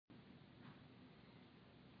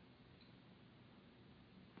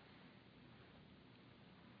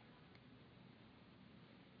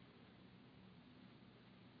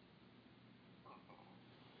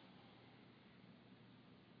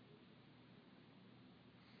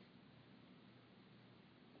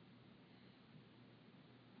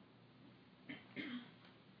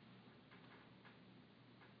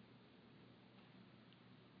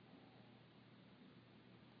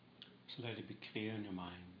So let it be clear in your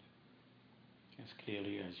mind, as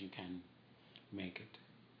clearly as you can make it.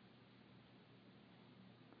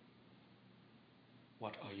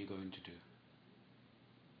 What are you going to do?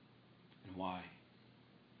 And why?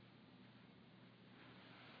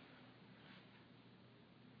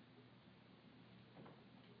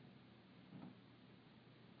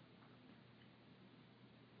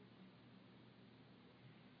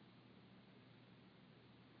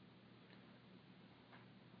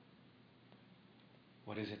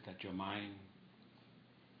 What is it that your mind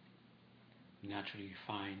naturally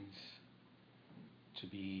finds to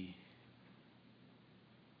be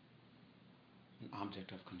an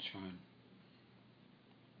object of concern?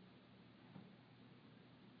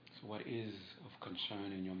 So what is of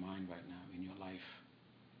concern in your mind right now, in your life?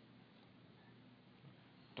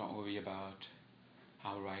 Don't worry about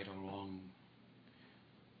how right or wrong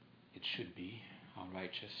it should be, how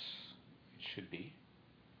righteous it should be.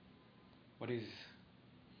 What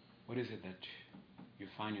is it that you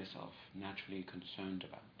find yourself naturally concerned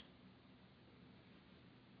about?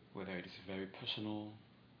 Whether it is very personal,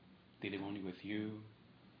 dealing only with you,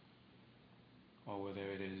 or whether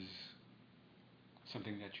it is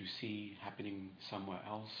something that you see happening somewhere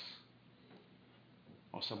else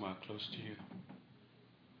or somewhere close to you.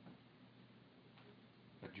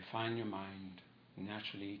 But you find your mind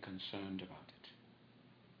naturally concerned about it,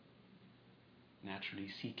 naturally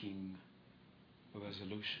seeking a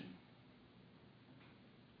resolution.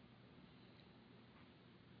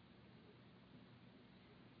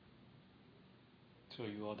 So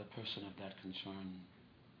you are the person of that concern,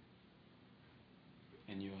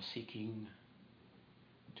 and you are seeking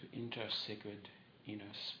to enter a sacred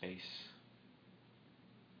inner space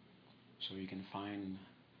so you can find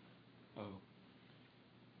a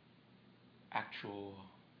actual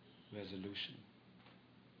resolution,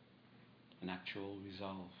 an actual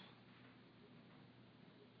resolve.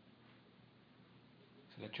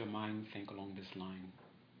 So let your mind think along this line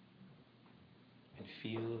and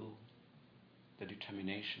feel the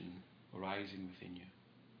determination arising within you.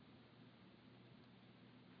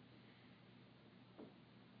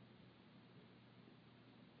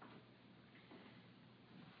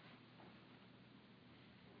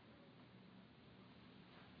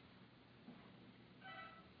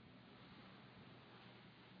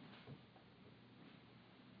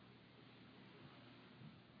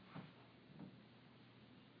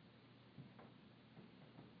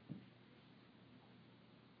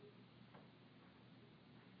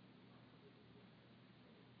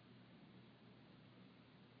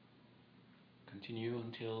 Continue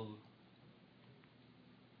until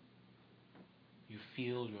you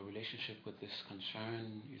feel your relationship with this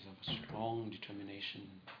concern is of a strong determination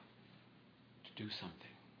to do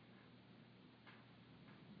something,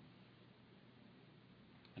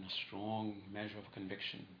 and a strong measure of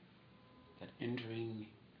conviction that entering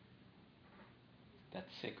that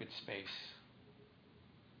sacred space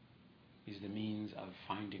is the means of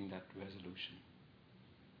finding that resolution.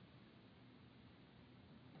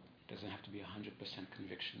 It doesn't have to be 100%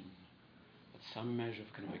 conviction, but some measure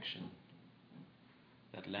of conviction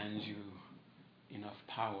that lends you enough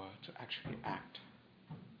power to actually act.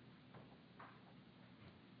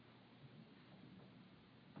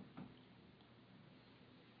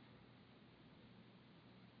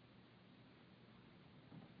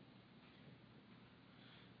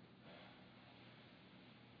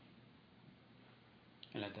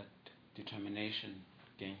 And let that determination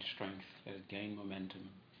gain strength, let it gain momentum,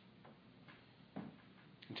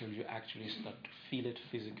 until you actually start to feel it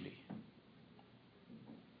physically.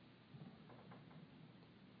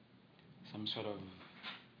 Some sort of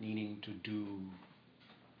needing to do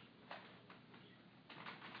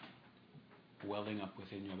welling up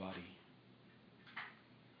within your body.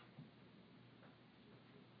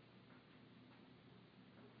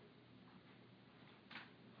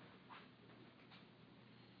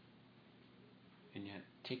 And yet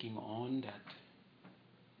taking on that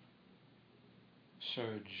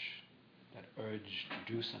surge, that urge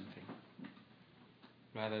to do something,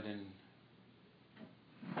 rather than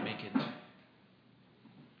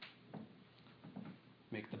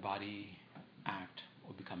make the body act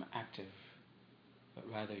or become active, but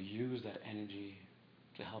rather use that energy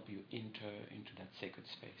to help you enter into that sacred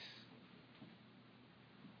space.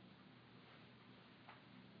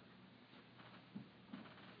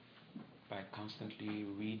 By constantly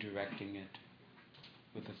redirecting it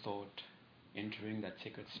with the thought, entering that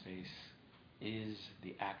sacred space is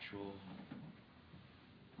the actual,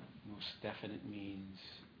 most definite means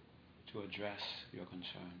to address your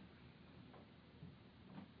concern.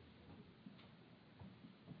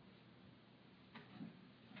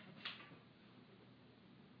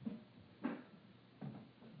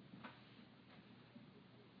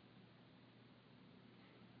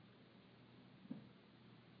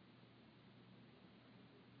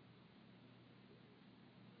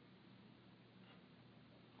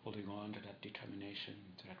 holding on to that determination,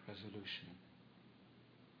 to that resolution.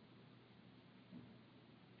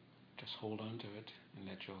 Just hold on to it and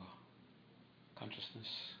let your consciousness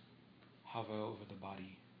hover over the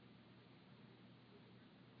body,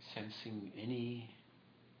 sensing any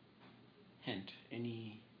hint,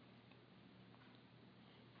 any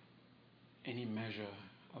measure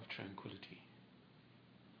of tranquility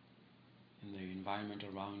in the environment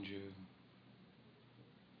around you,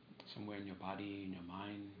 somewhere in your body, in your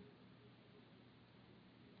mind.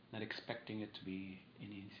 Not expecting it to be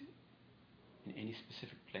in any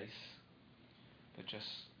specific place, but just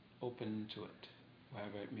open to it,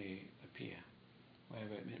 wherever it may appear,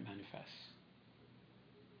 wherever it may manifest.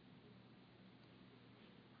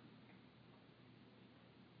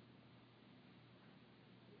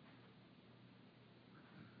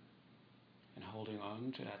 And holding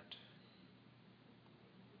on to that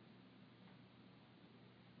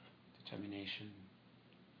determination,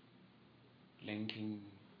 linking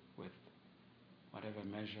with whatever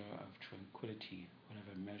measure of tranquility,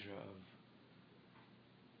 whatever measure of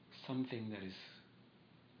something that is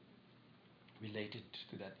related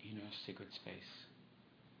to that inner sacred space.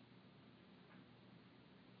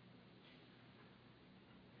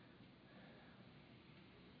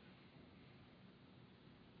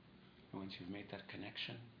 And once you've made that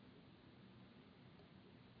connection,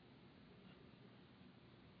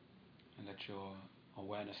 and let your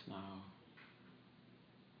awareness now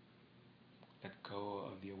let go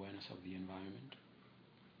of the awareness of the environment,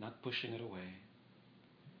 not pushing it away.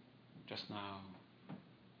 Just now,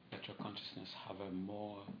 let your consciousness hover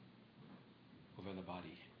more over the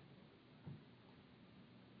body.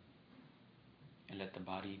 And let the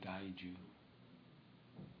body guide you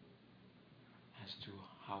as to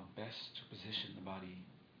how best to position the body.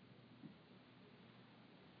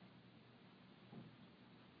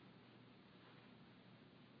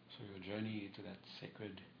 So your journey to that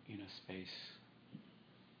sacred inner space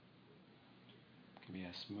can be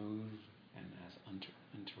as smooth and as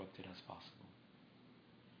uninterrupted as possible.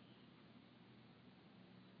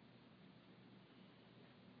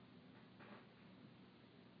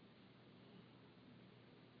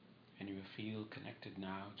 And you will feel connected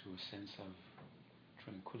now to a sense of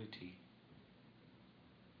tranquility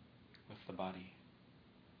with the body.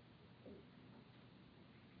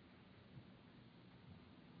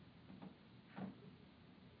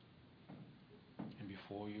 And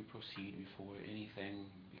before you proceed, before anything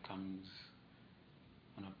becomes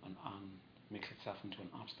makes itself into an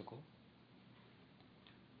obstacle,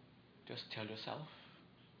 just tell yourself,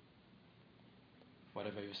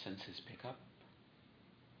 whatever your senses pick up,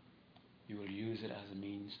 you will use it as a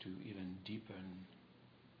means to even deepen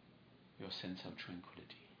your sense of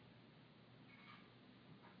tranquility.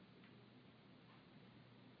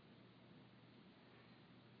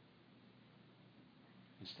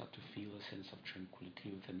 And start to feel a sense of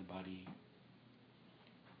tranquility within the body.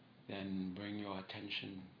 Then bring your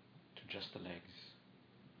attention to just the legs.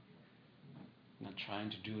 Not trying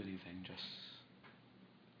to do anything, just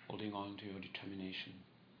holding on to your determination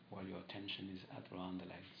while your attention is at around the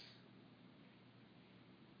legs.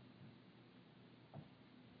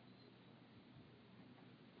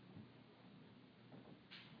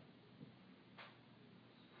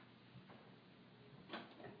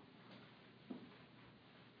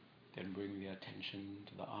 Then bring the attention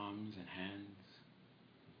to the arms and hands.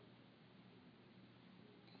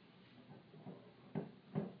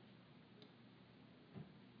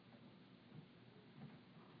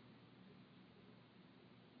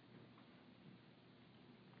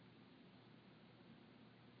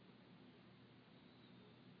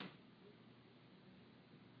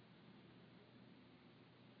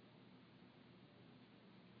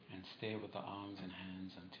 And stay with the arms and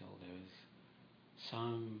hands until there is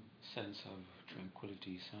some sense of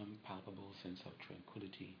tranquility, some palpable sense of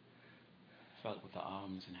tranquility felt with the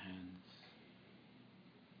arms and hands.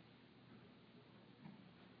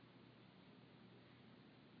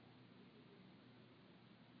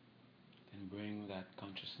 Then bring that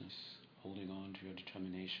consciousness, holding on to your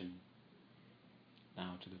determination,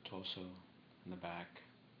 now to the torso and the back.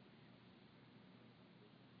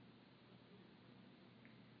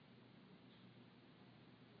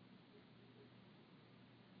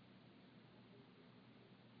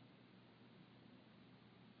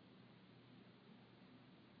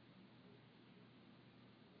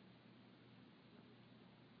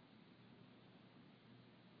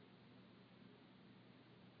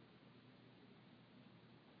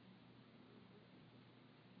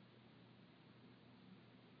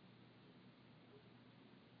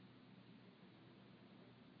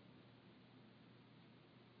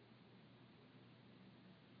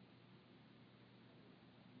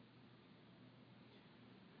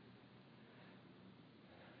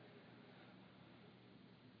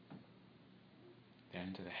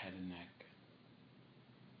 again to the head and neck.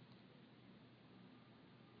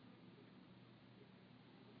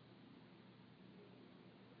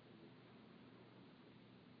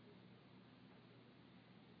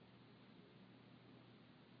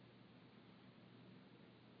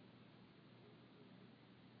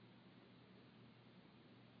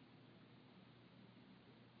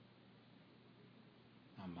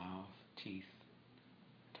 Our mouth, teeth,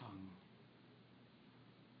 tongue.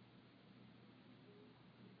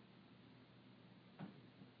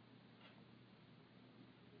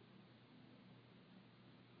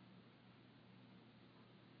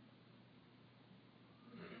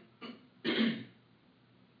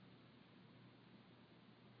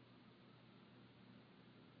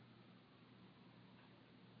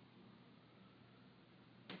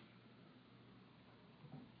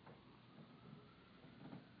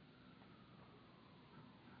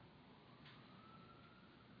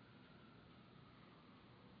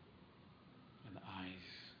 And the eyes.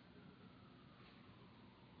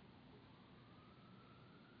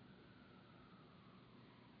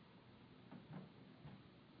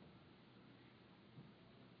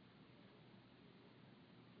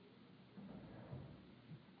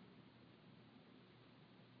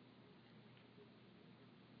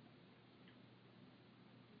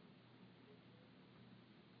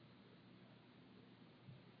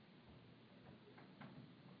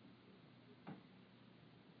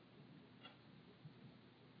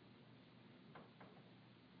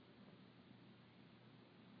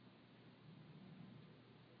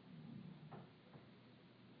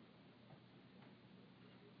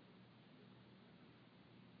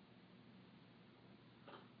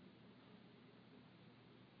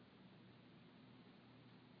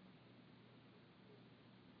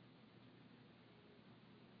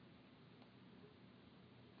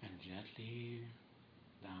 And gently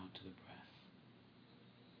down to the breath.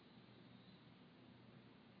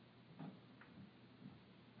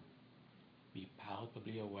 Be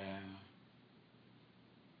palpably aware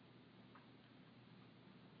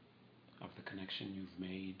of the connection you've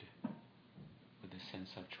made with the sense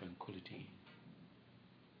of tranquility.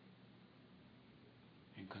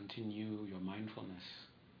 And continue your mindfulness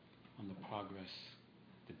on the progress,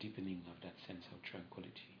 the deepening of that sense of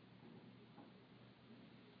tranquility.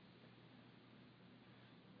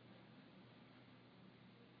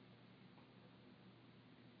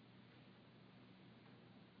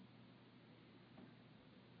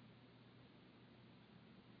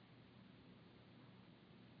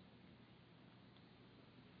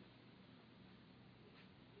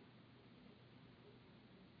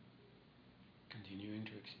 Continuing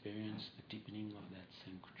to experience the deepening of that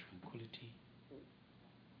sense of tranquility.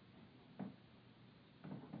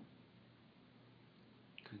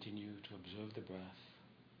 Continue to observe the breath,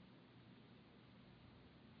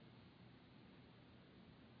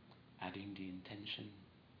 adding the intention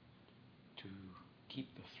to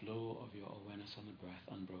keep the flow of your awareness on the breath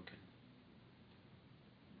unbroken,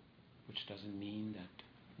 which doesn't mean that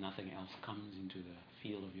nothing else comes into the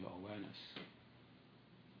field of your awareness.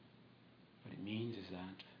 What it means is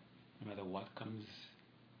that no matter what comes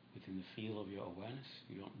within the field of your awareness,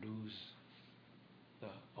 you don't lose the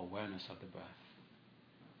awareness of the breath.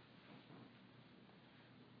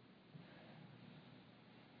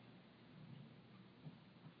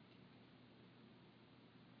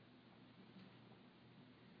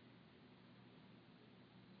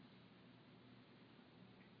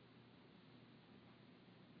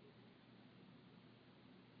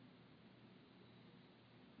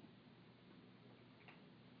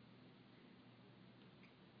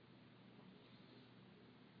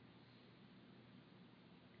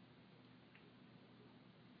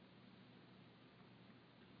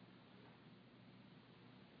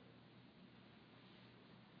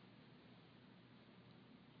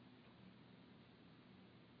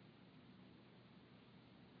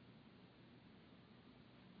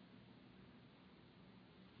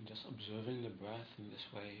 And just observing the breath in this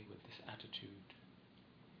way, with this attitude,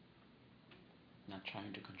 not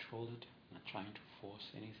trying to control it, not trying to force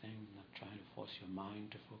anything, not trying to force your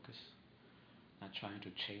mind to focus, not trying to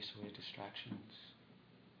chase away distractions,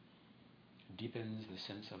 deepens the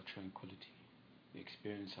sense of tranquility, the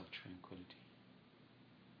experience of tranquility.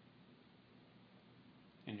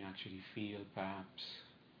 And you actually feel perhaps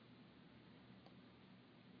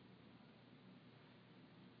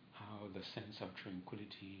how the sense of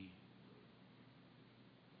tranquility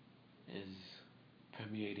is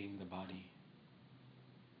permeating the body,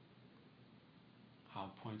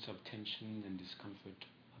 how points of tension and discomfort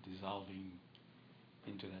are dissolving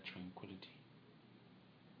into that tranquility.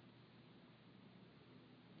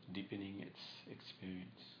 deepening its experience.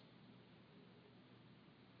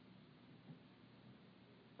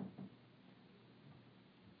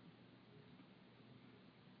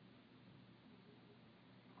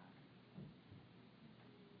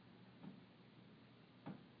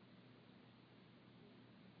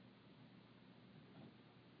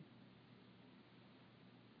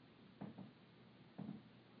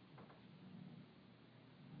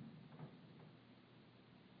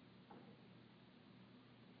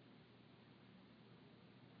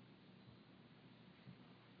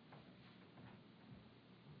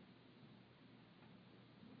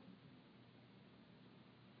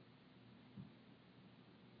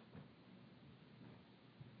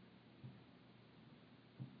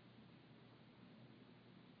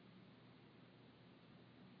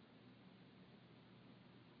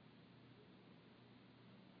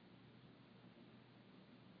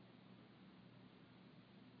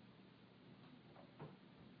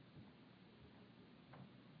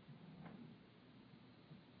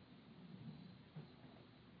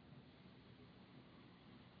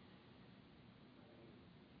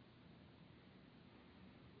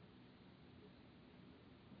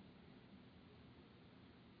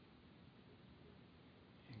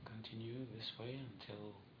 And continue this way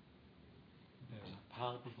until there's a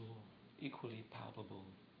palpable, equally palpable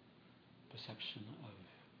perception of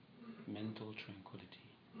mental tranquility.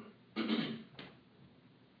 In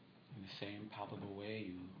the same palpable way,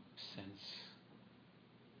 you sense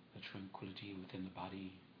the tranquility within the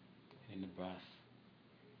body, in the breath,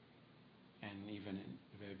 and even in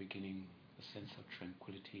the very beginning, the sense of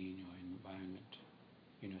tranquility in your environment,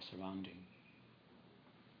 in your surrounding.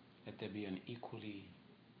 Let there be an equally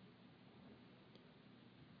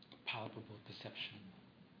palpable perception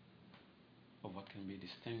of what can be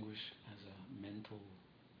distinguished as a mental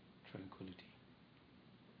tranquility.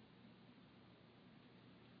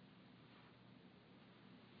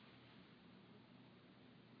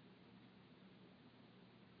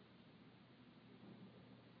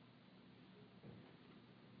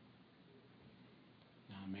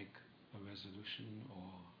 Now make a resolution or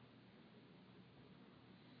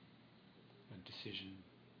a decision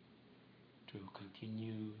to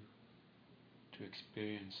continue to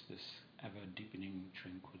experience this ever-deepening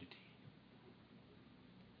tranquility.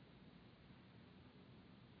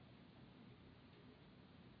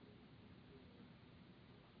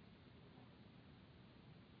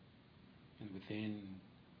 And within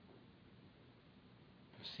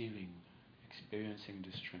perceiving, experiencing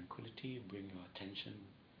this tranquility, bring your attention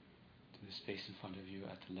to the space in front of you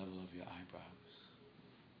at the level of your eyebrows.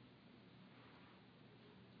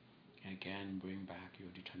 And again, bring back your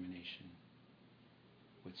determination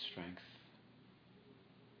with strength.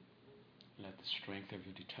 Let the strength of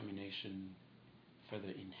your determination further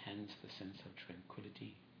enhance the sense of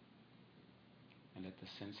tranquility, and let the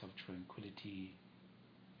sense of tranquility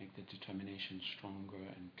make the determination stronger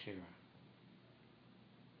and clearer.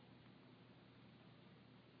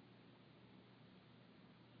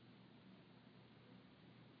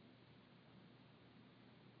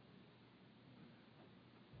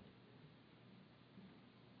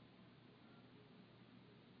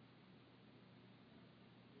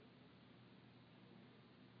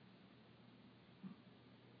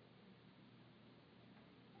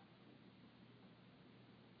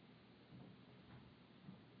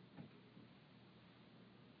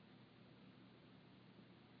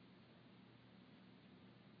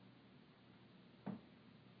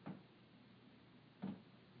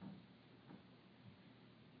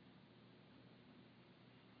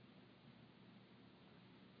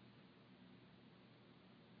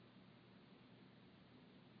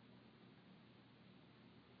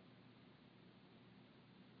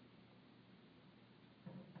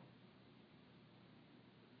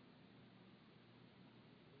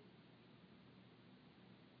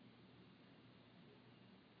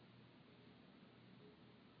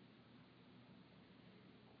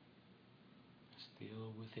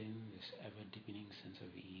 Still within this ever-deepening sense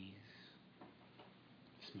of ease,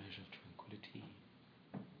 this measure of tranquility,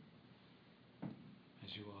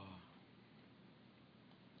 as you are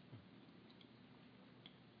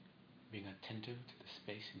being attentive to the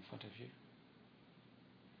space in front of you.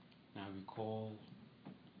 Now recall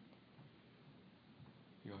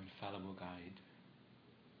your infallible guide,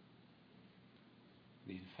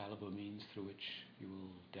 the infallible means through which you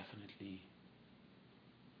will definitely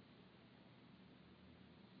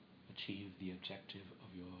achieve the objective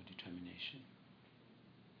of your determination.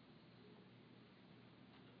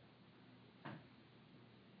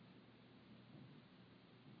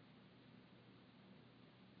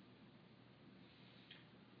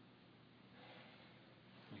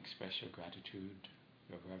 express your gratitude,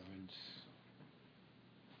 your reverence.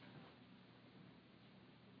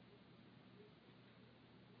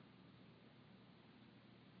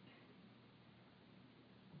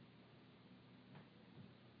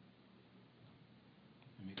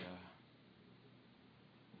 And make a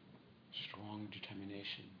strong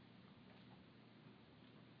determination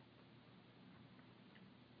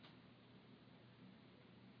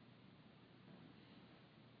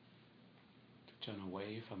to turn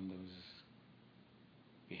away from those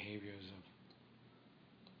behaviors of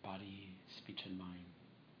body, speech, and mind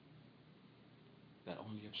that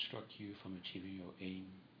only obstruct you from achieving your aim,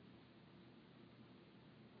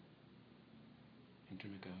 and to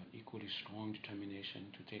make an equally strong determination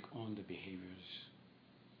to take on the behaviors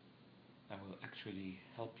that will actually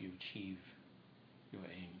help you achieve your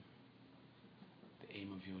aim, the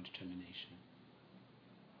aim of your determination.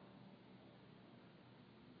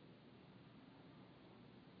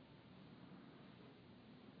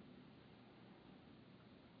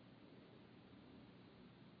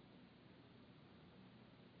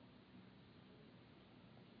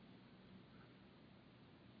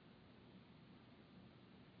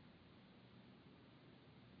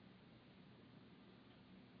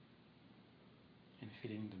 And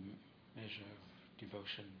feeling the measure of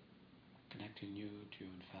devotion connecting you to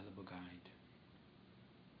your infallible guide,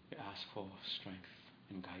 you ask for strength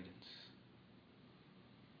and guidance.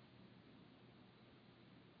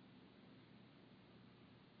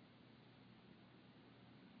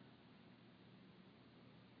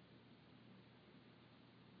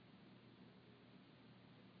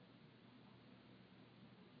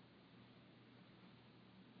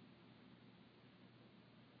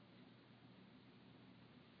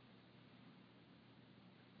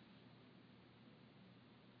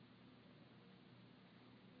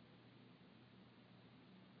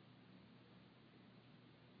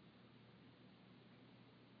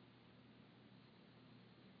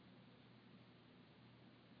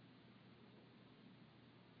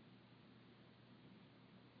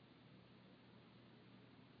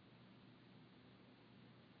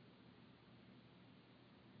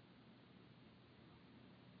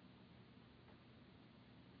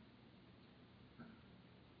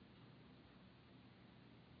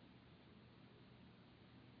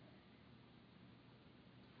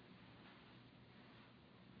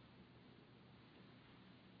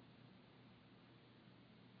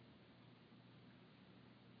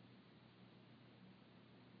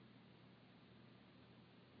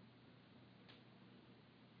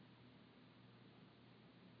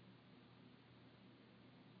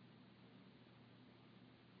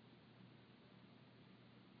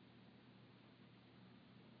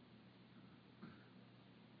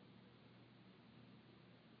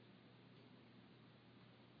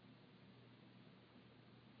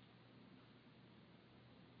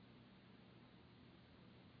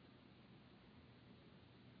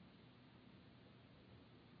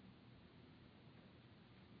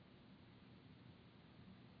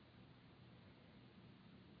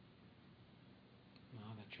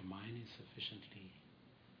 Now that your mind is sufficiently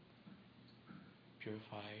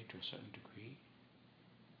purified to a certain degree,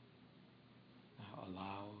 now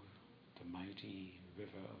allow the mighty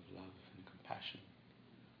river of love and compassion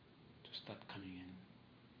to start coming in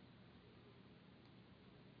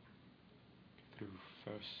through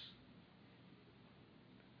first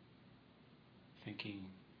thinking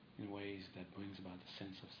in ways that brings about a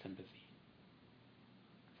sense of sympathy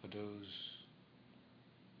for those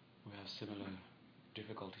who have similar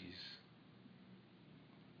difficulties,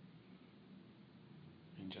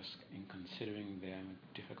 and just in considering their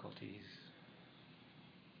difficulties,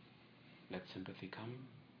 let sympathy come,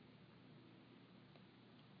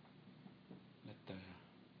 let the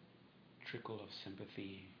trickle of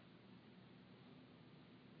sympathy,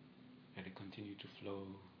 let it continue to flow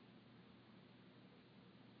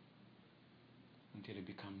until it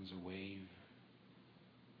becomes a wave,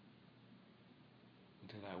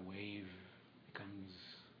 until that wave becomes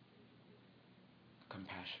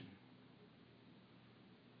compassion.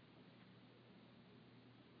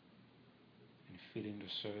 And feeling the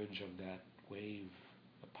surge of that wave,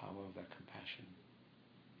 the power of that compassion,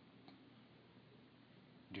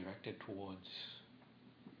 directed towards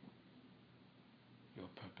your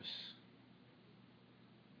purpose.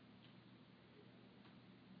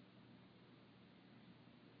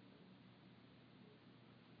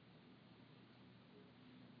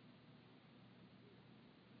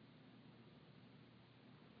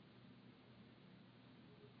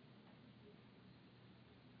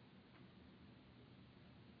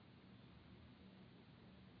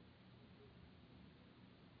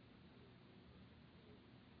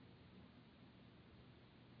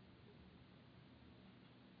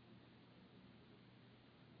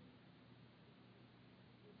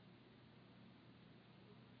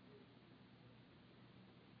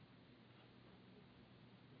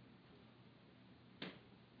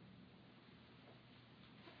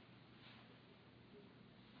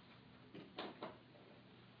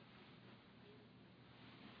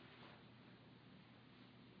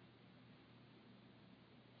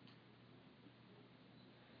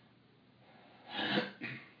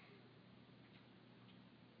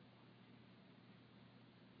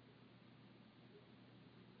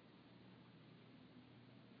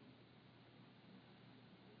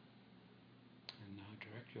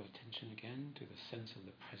 attention again to the sense of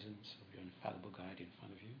the presence of your infallible guide in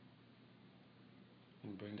front of you,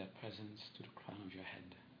 and bring that presence to the crown of your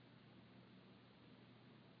head,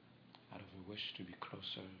 out of a wish to be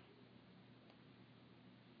closer.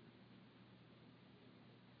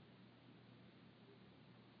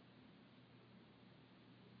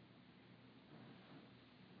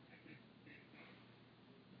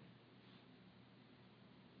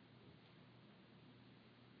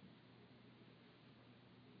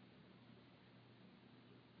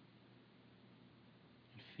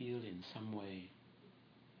 And feel in some way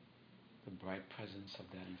the bright presence of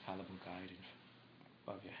that infallible guide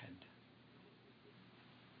above your head.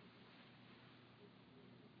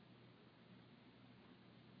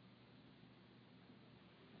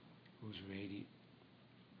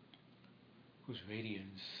 Whose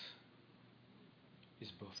radiance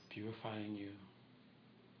is both purifying you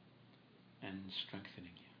and strengthening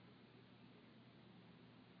you.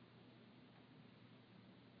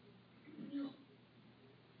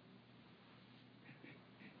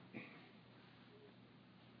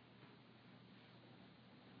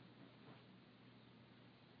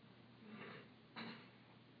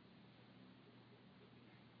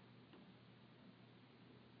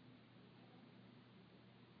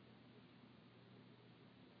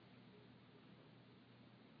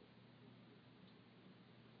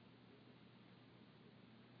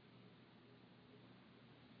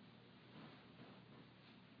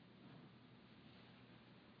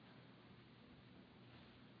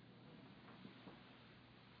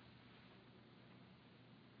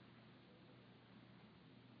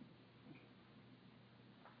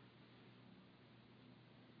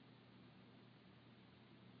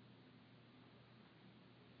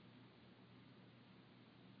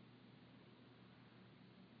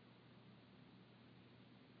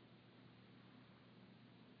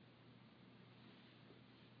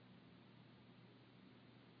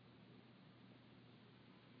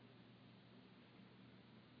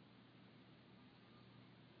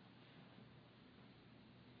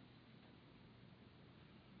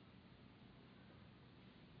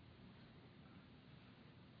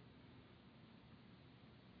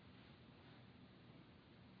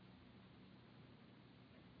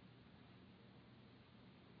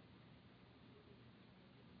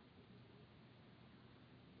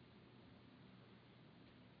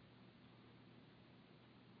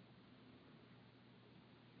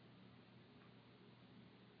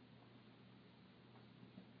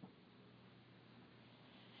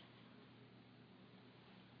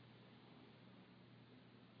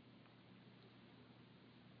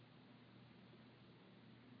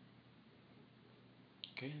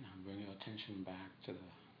 Okay, now bring your attention back to the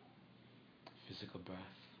physical breath.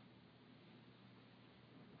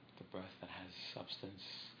 The breath that has substance,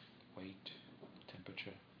 weight,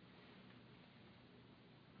 temperature.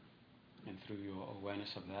 And through your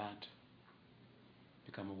awareness of that,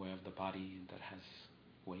 become aware of the body that has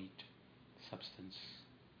weight, substance.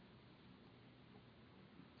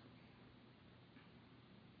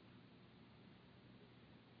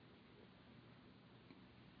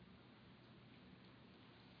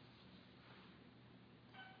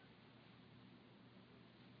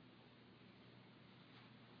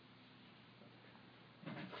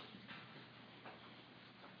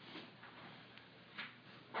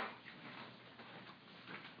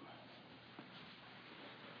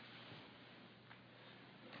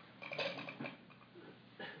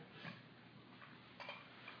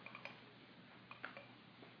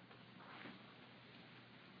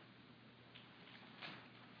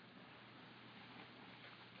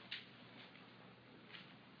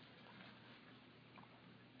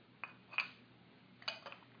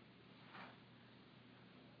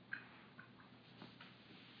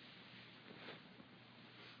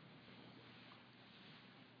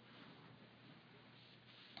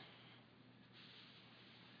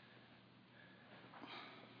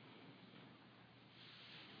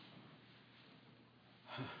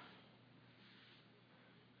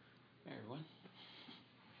 Hey everyone.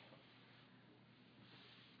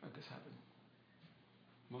 How'd this happen?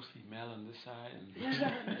 Mostly male on this side and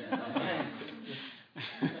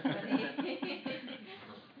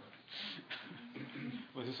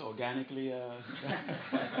was this organically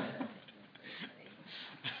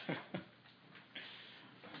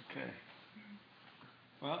Okay.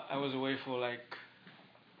 Well, I was away for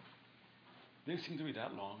didn't seem to be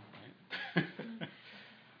that long, right?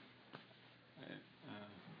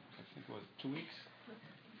 I think it was 2 weeks,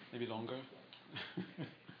 maybe longer.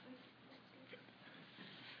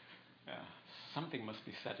 Yeah, something must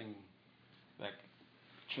be setting,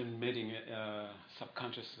 transmitting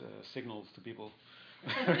subconscious signals to people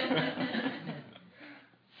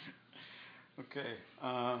Okay.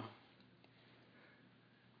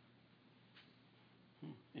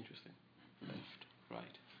 Interesting. Left,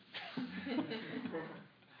 right.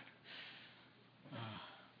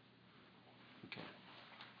 Okay.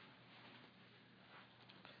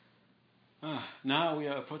 Now we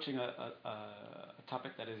are approaching a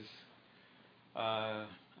topic that is, I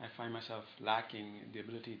find myself lacking the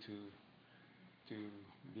ability to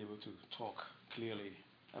be able to talk clearly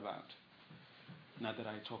about. Not that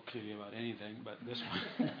I talk clearly about anything, but this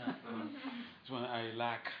one, this one I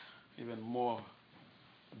lack even more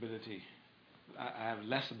ability. I have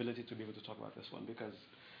less ability to be able to talk about this one because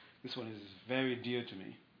this one is very dear to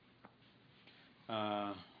me.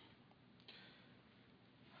 Uh,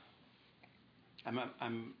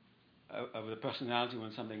 I'm of the personality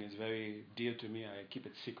when something is very dear to me, I keep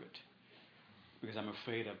it secret because I'm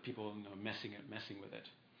afraid of people messing with it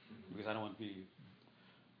because I don't want to be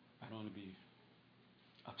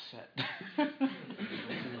upset.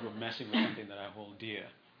 People messing with something that I hold dear.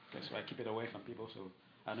 Okay, so I keep it away from people, so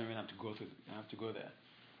I don't even have to go there.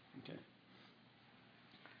 Okay.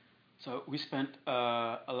 So we spent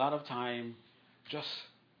a lot of time just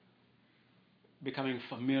becoming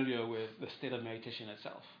familiar with the state of meditation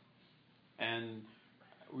itself, and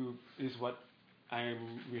is what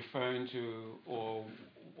I'm referring to, or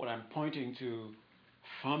what I'm pointing to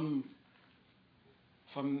from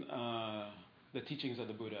the teachings of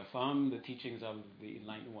the Buddha, from the teachings of the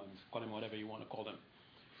enlightened ones, call them whatever you want to call them.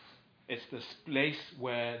 It's this place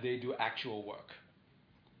where they do actual work.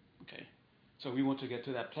 Okay, so we want to get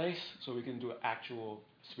to that place so we can do actual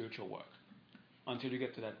spiritual work. Until you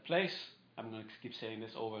get to that place, I'm going to keep saying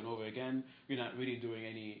this over and over again, you're not really doing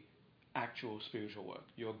any actual spiritual work.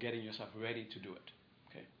 You're getting yourself ready to do it.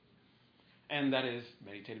 Okay, and that is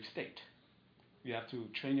meditative state. You have to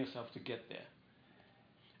train yourself to get there.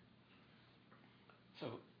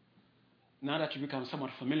 So now that you become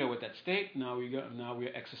somewhat familiar with that state, now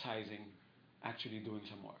we're exercising, actually doing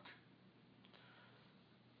some work.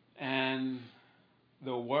 And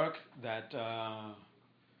the work that I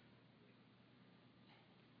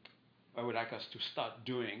would like us to start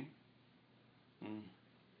doing, let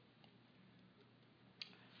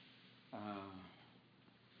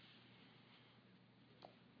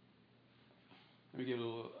me give a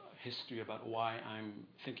little history about why I'm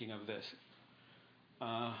thinking of this.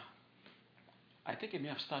 I think it may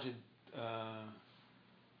have started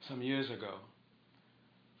some years ago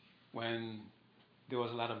when there was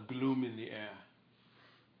a lot of gloom in the air,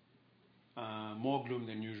 more gloom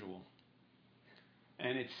than usual.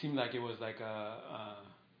 And it seemed like it was like what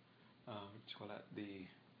do you call that?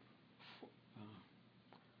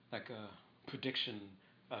 Like a prediction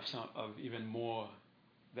of even more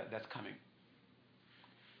that's coming.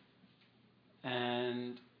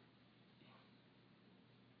 And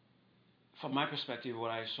from my perspective,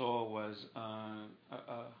 what I saw was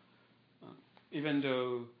even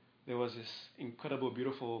though there was this incredible,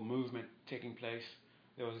 beautiful movement taking place,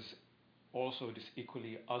 there was also this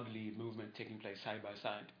equally ugly movement taking place side by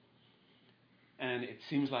side. And it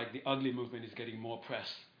seems like the ugly movement is getting more press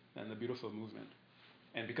than the beautiful movement.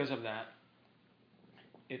 And because of that,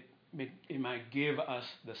 it might give us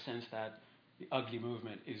the sense that the ugly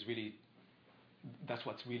movement is really, that's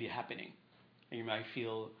what's really happening. And you might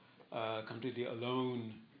feel completely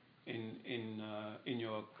alone in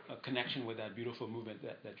your connection with that beautiful movement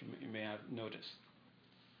that you may have noticed.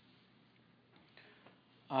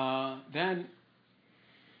 Then,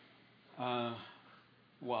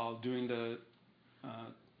 while during the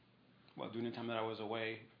time that I was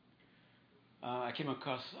away, I came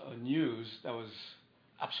across a news that was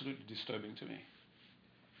absolutely disturbing to me.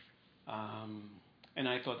 And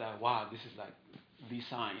I thought that, wow, this is like the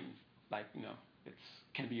sign, like, it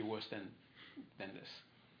can be worse than this.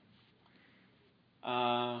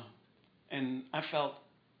 And I felt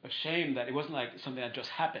ashamed that it wasn't like something that just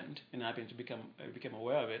happened and I became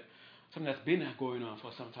aware of it, something that's been going on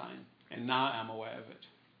for some time, and now I'm aware of it.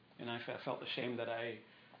 And I felt ashamed that I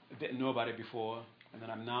didn't know about it before, and that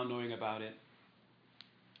I'm now knowing about it.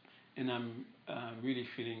 And I'm really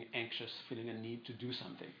feeling anxious, feeling a need to do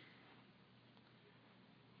something.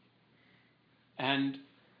 And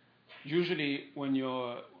usually when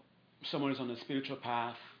someone is on a spiritual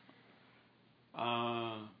path,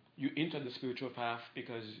 you enter the spiritual path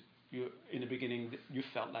because in the beginning you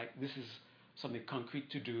felt like this is something concrete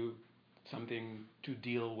to do, something to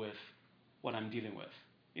deal with what I'm dealing with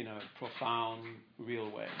in a profound, real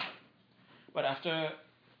way. But after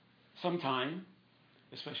some time,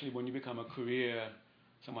 especially when you become a career,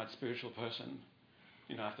 somewhat spiritual person,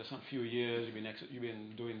 after some few years, you've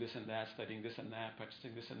been doing this and that, studying this and that,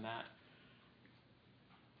 practicing this and that.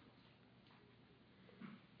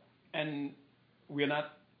 And we're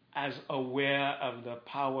not as aware of the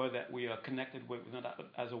power that we are connected with. We're not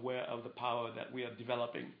as aware of the power that we are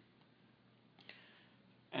developing.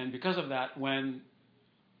 And because of that, when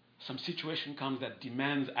some situation comes that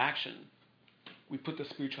demands action, we put the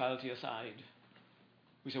spirituality aside.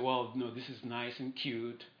 We say, well, no, this is nice and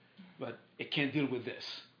cute, but it can't deal with this.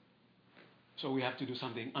 So we have to do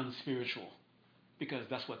something unspiritual because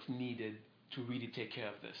that's what's needed to really take care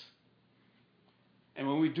of this. And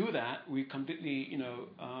when we do that, we completely,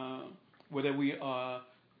 whether we are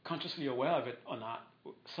consciously aware of it or not,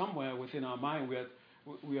 somewhere within our mind, we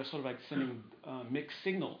are sort of like sending mixed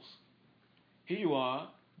signals. Here you are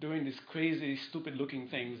doing these crazy, stupid-looking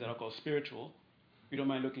things that are called spiritual. You don't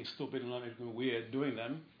mind looking stupid and not looking weird doing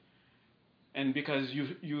them. And because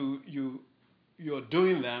you're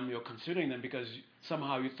doing them, you're considering them because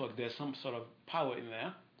somehow you thought there's some sort of power in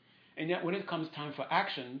there. And yet when it comes time for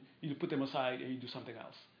action, you put them aside and you do something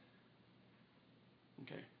else.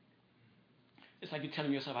 Okay? It's like you're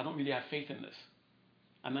telling yourself, I don't really have faith in this.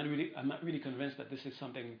 I'm not really convinced that this is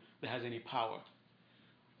something that has any power.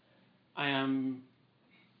 I'm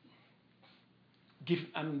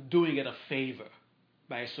doing it a favor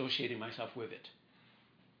by associating myself with it.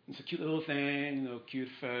 It's a cute little thing, cute,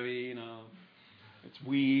 furry, it's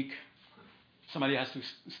weak. Somebody has to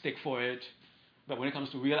stick for it. But when it comes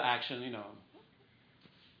to real action,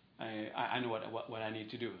 I know what I need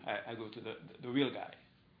to do. I go to the real guy,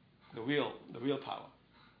 the real power.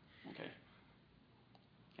 Okay.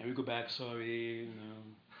 And we go back, sorry,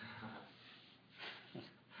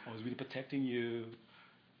 I was really protecting you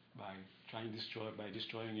by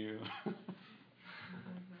destroying you.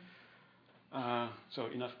 So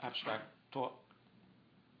enough abstract thought.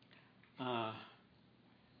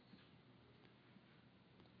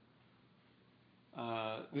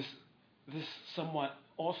 This somewhat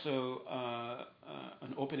also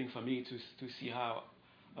an opening for me to see how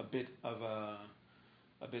a bit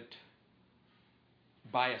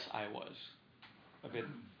biased I was, a bit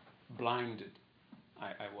blinded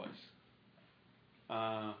I was.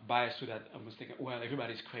 Biased to that I was thinking, well,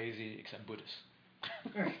 everybody's crazy except Buddhists.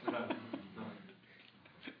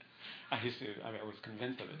 I was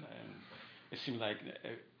convinced of it. It seemed like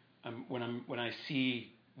when I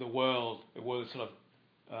see the world sort of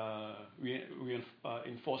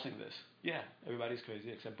enforcing this. Yeah, everybody's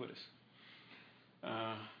crazy except Buddhists.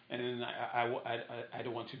 And then I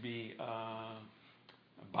don't want to be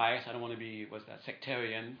biased. I don't want to be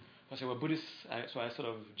sectarian. I say, well, Buddhists. So I sort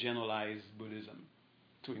of generalize Buddhism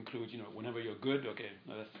to include, whenever you're good, okay,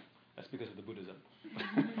 no, that's because of the Buddhism.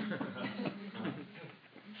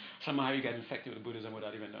 Somehow you get infected with Buddhism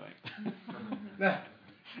without even knowing.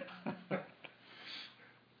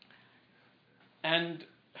 And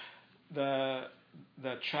the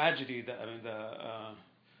tragedy,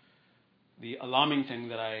 the alarming thing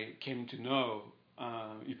that I came to know,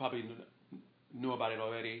 you probably know about it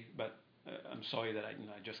already, but I'm sorry that I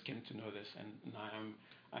just came to know this, and now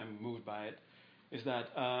I'm moved by it, is that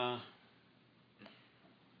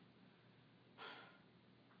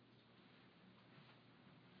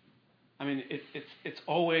it's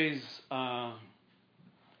always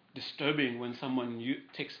disturbing when someone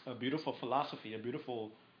takes a beautiful philosophy, a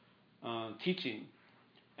beautiful teaching,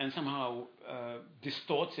 and somehow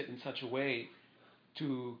distorts it in such a way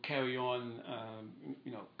to carry on,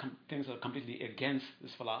 things that are completely against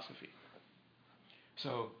this philosophy.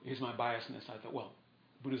 So here's my biasness. I thought, well,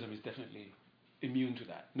 Buddhism is definitely immune to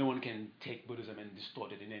that. No one can take Buddhism and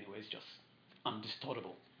distort it in any way. It's just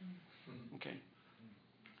undistortable. Okay,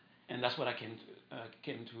 and that's what I came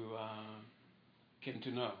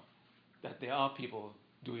to know, that there are people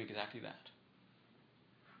doing exactly that.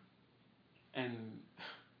 And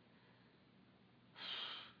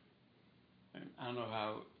I don't know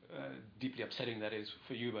how deeply upsetting that is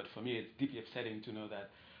for you, but for me it's deeply upsetting to know that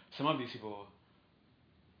some of these people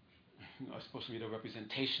are supposed to be the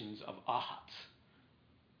representations of arhats.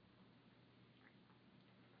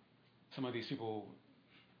 Some of these people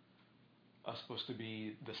are supposed to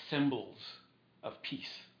be the symbols of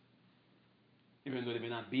peace, even though they may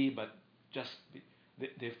not be, but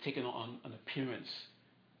they've taken on an appearance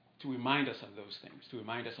to remind us of those things, to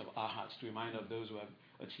remind us of arhats, to remind us of those who have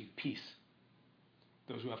achieved peace,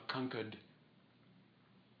 those who have conquered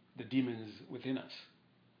the demons within us.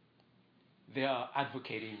 They are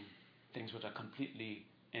advocating things which are completely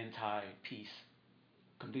anti-peace,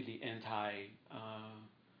 completely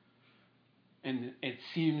and it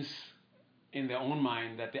seems in their own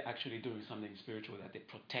mind that they're actually doing something spiritual, that they're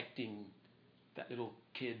protecting that little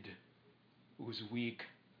kid who's weak.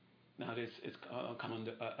 Now it's come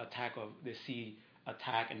under attack of they see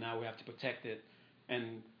attack, and now we have to protect it,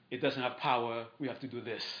 and it doesn't have power. We have to do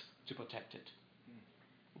this to protect it.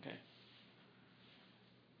 Okay.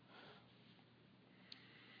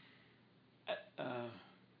 I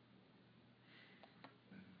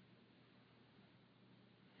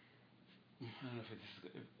don't know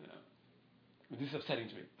if this is upsetting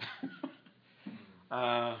to me.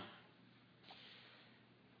 I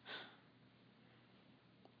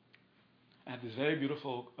have this very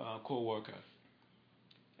beautiful co-worker,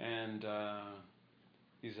 and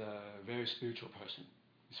he's a very spiritual person.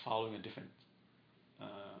 He's following a different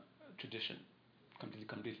tradition,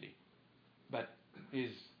 completely. But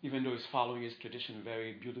even though he's following his tradition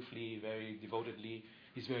very beautifully, very devotedly,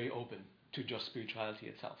 he's very open to just spirituality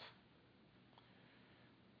itself.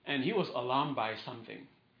 And he was alarmed by something,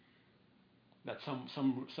 that some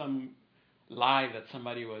lie that a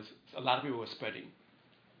lot of people were spreading.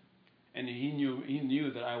 And he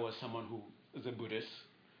knew that I was someone who was a Buddhist,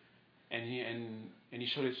 and he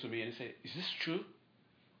showed it to me and he said, "Is this true?"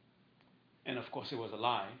 And of course it was a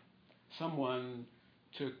lie. Someone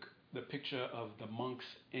took the picture of the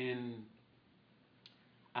monks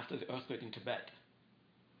after the earthquake in Tibet,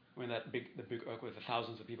 when the big earthquake,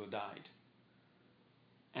 thousands of people died.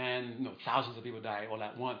 And thousands of people died all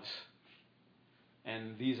at once.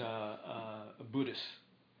 And these are Buddhists.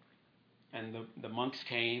 And the monks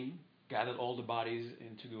came, gathered all the bodies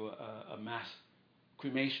into do a mass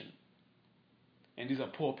cremation. And these are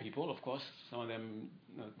poor people, of course. Some of them,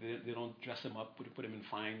 they don't dress them up, put them in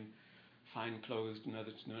fine clothes in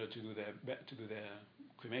order to do their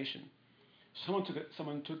cremation. Someone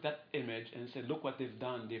took that image and said, "Look what they've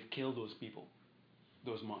done. They've killed those people,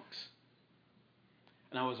 those monks."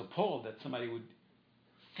 And I was appalled that somebody would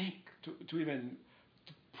think to even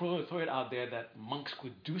throw it out there that monks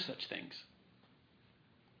could do such things.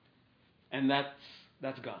 And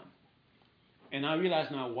that's gone. And I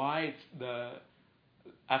realize now why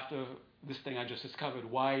after this thing I just discovered,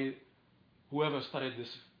 why whoever started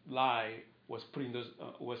this lie was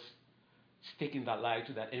was sticking that lie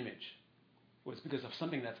to that image. It was because of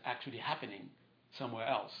something that's actually happening somewhere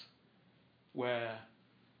else, where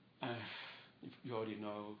you already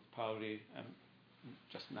know, probably I'm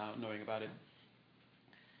just now knowing about it.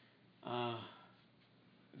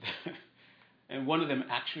 And one of them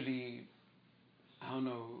actually, I don't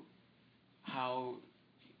know how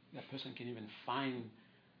that person can even find,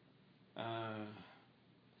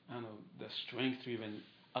 the strength to even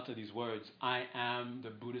utter these words. "I am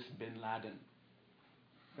the Buddhist Bin Laden."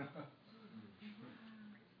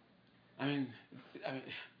 I mean,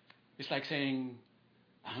 it's like saying,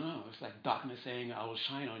 I don't know, it's like darkness saying, "I will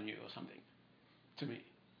shine on you," or something, to me.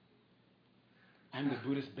 I'm the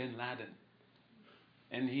Buddhist Bin Laden.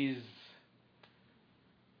 And he's,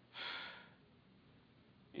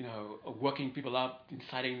 working people up,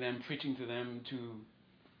 inciting them, preaching to them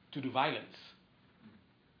to do violence.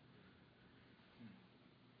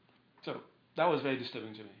 So that was very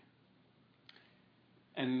disturbing to me.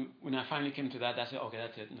 And when I finally came to that, I said, okay,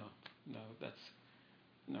 that's it.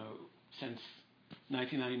 Since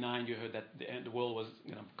 1999, you heard that the world was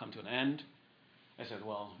going to come to an end. I said,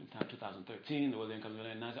 well, it's now 2013, the world didn't come to an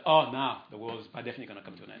end. And I said, oh, now the world is by definitely going to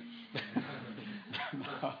come to an end.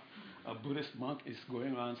 Now, a Buddhist monk is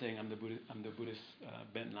going around saying, I'm the Buddhist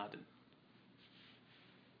Bin Laden.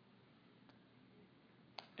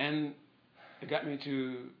 And it got me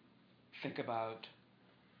to think about,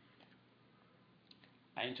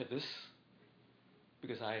 I entered this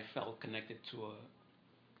because I felt connected to a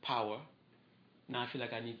power. Now I feel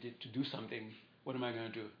like I needed to do something. What am I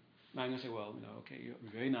going to do? Am I going to say, well, okay, you're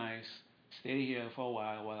very nice. Stay here for a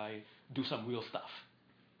while I do some real stuff.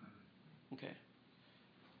 Okay.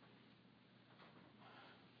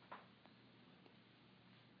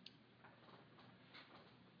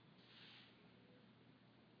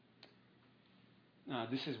 Now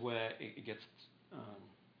this is where it gets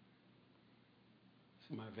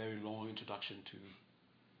my very long introduction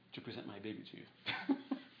to present my baby to you.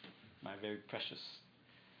 My very precious.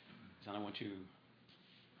 And I want you to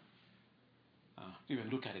even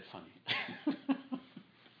look at it funny.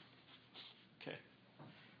 Okay.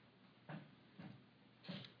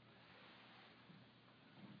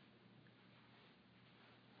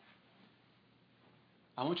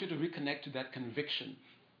 I want you to reconnect to that conviction.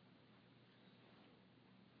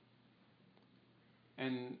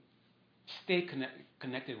 And stay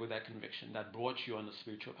connected with that conviction that brought you on the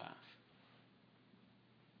spiritual path.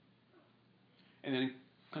 And then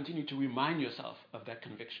continue to remind yourself of that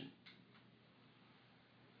conviction.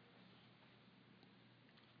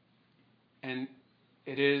 And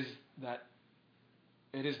it is that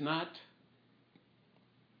it is not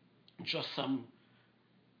just some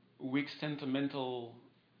weak sentimental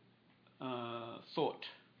thought.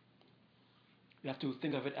 You have to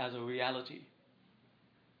think of it as a reality.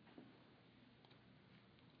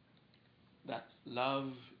 That love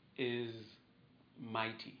is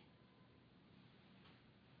mighty.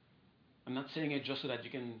 I'm not saying it just so that you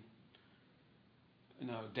can,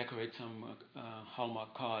 decorate some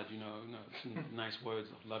Hallmark card, some nice words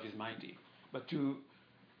of love is mighty, but to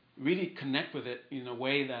really connect with it in a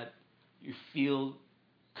way that you feel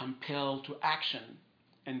compelled to action,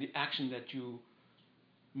 and the action that you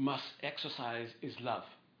must exercise is love,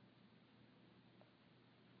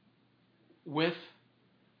 with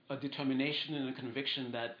a determination and a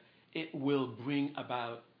conviction that it will bring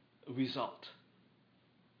about a result.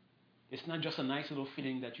 It's not just a nice little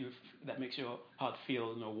feeling that makes your heart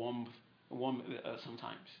feel warm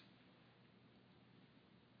sometimes.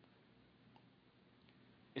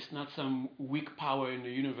 It's not some weak power in the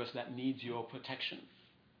universe that needs your protection.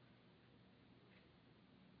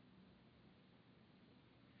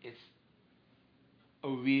 It's a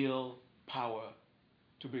real power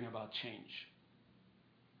to bring about change.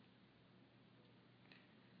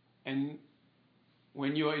 And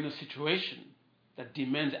when you're in a situation that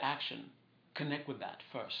demands action, connect with that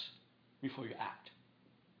first before you act.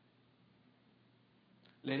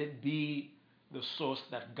 Let it be the source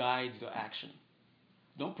that guides the action.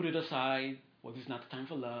 Don't put it aside. Well, this is not the time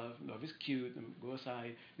for love. Love is cute. Go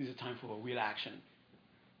aside. This is a time for real action.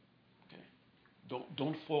 Okay.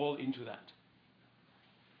 Don't fall into that.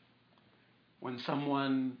 When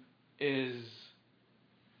someone is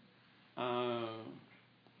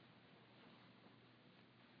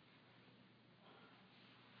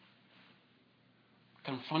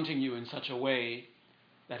confronting you in such a way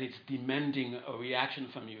that it's demanding a reaction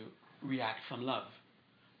from you, react from love.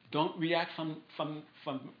 Don't react from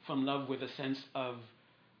love with a sense of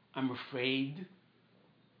I'm afraid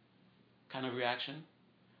kind of reaction,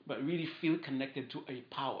 but really feel connected to a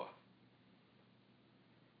power.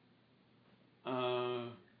 I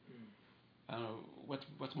don't know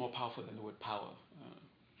what's more powerful than the word power.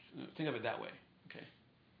 Think of it that way. Okay,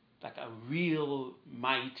 like a real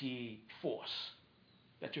mighty force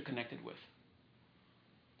that you're connected with,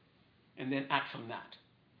 and then act from that,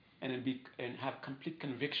 and then have complete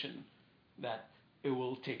conviction that it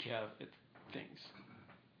will take care of things.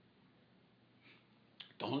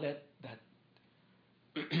 Don't let that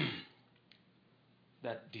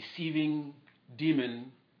that deceiving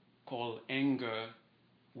demon called anger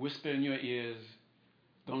whisper in your ears.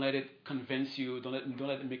 Don't let it convince you. Don't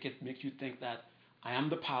let it make you think that I am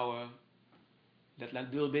the power. Let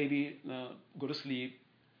that little baby go to sleep.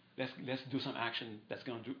 Let's do some action that's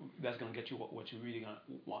gonna get you what you really gonna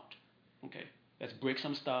want. Okay. Let's break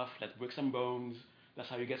some stuff. Let's break some bones. That's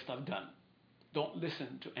how you get stuff done. Don't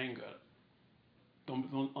listen to anger.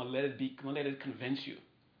 Don't let it convince you.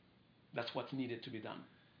 That's what's needed to be done.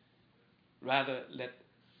 Rather,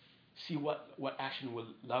 see what action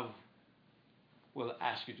love will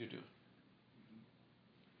ask you to do.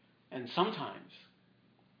 And sometimes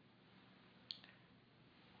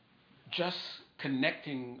just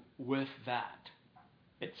connecting with that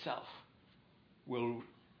itself will,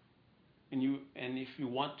 and if you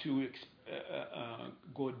want to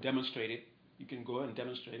go demonstrate it, you can go and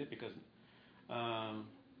demonstrate it, because I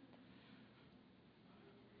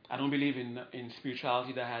don't believe in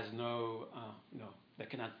spirituality that has that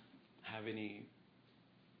cannot have any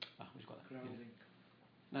what do you call that? Grounding.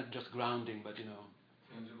 Not just grounding, but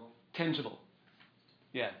tangible.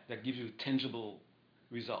 Yeah, that gives you tangible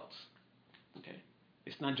results. Okay,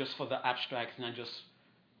 it's not just for the abstract.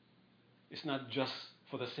 It's not just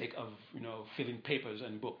for the sake of filling papers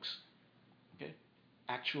and books. Okay,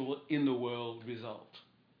 actual in the world result.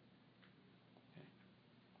 Okay.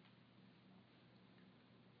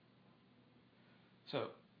 So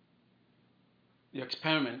the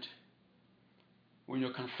experiment, when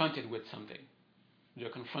you're confronted with something, you're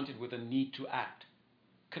confronted with a need to act,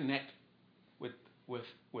 connect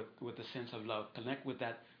with the sense of love, connect with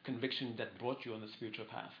that conviction that brought you on the spiritual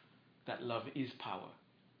path, that love is power.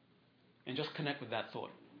 And just connect with that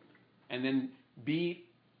thought. And then be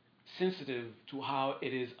sensitive to how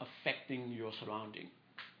it is affecting your surrounding.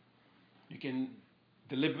 You can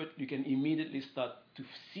immediately start to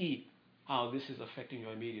see how this is affecting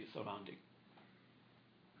your immediate surrounding.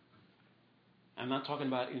 I'm not talking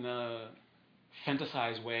about in a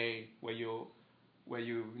fantasized way where you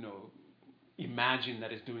imagine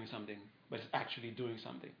that it's doing something, but it's actually doing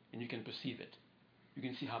something, and you can perceive it. You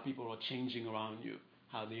can see how people are changing around you,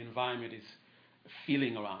 how the environment is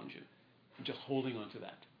feeling around you. just holding on to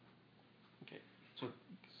that. Okay,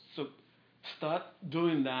 so start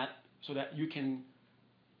doing that so that you can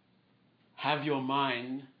have your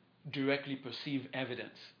mind directly perceive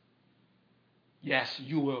evidence. Yes,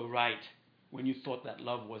 you were right when you thought that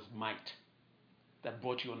love was might that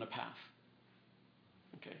brought you on the path.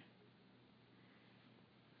 Okay.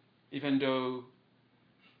 Even though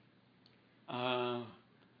a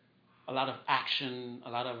lot of action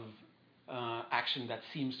that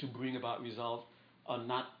seems to bring about results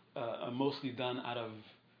are mostly done out of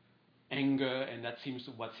anger, and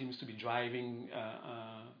what seems to be driving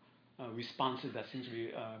responses that seem to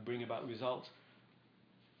be bring about results.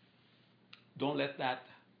 Don't let that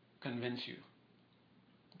convince you.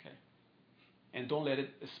 Okay, and don't let it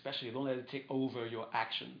take over your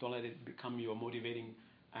action. Don't let it become your motivating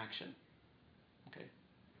action. Okay.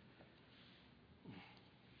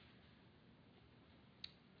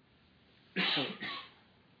 So,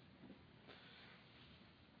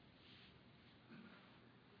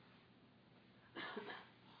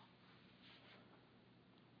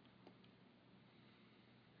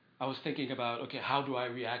 I was thinking about, okay, how do I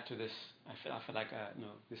react to this? I feel like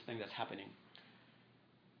this thing that's happening.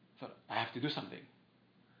 So I have to do something.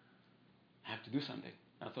 I have to do something.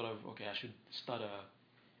 I thought of, okay, I should start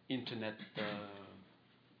a internet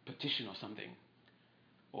petition or something,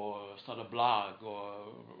 or start a blog,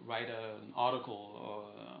 or write an article, or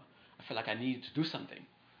I feel like I need to do something.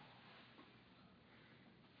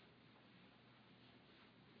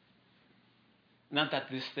 Not that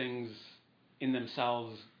these things in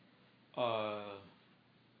themselves are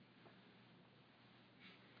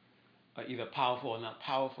either powerful or not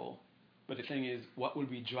powerful, but the thing is, what will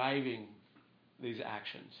be driving these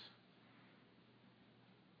actions?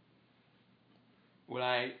 Will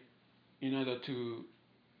I, in order to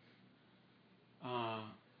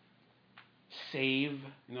save,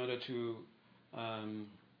 in order to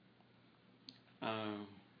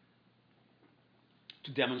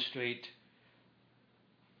demonstrate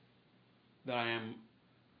that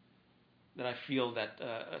I feel that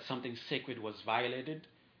something sacred was violated,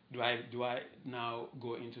 do I now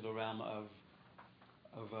go into the realm of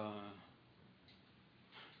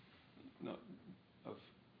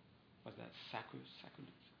what's that, sacrilege?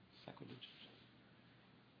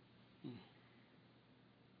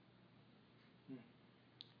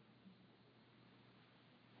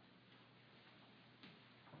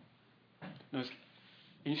 No,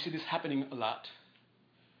 and you see this happening a lot,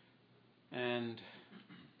 and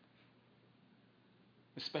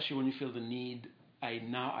especially when you feel the need. I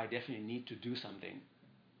definitely need to do something.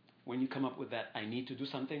 When you come up with that, I need to do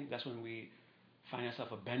something, that's when we find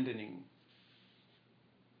ourselves abandoning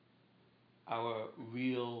our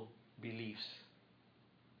real beliefs.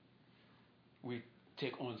 We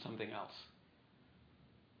take on something else.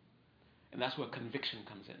 And that's where conviction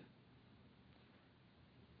comes in.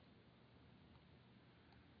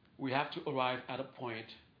 We have to arrive at a point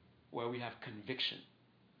where we have conviction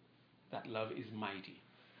that love is mighty.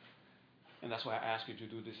 And that's why I ask you to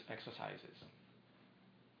do these exercises.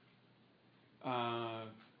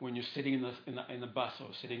 When you're sitting in the bus, or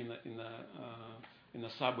sitting in the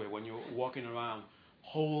subway, when you're walking around,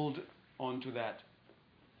 hold on to that.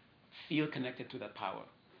 Feel connected to that power,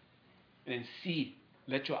 and then see.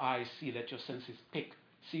 Let your eyes see. Let your senses pick.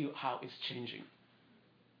 See how it's changing.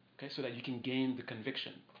 Okay, so that you can gain the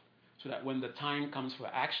conviction, so that when the time comes for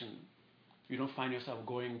action, you don't find yourself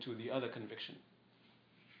going to the other conviction,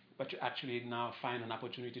 but you actually now find an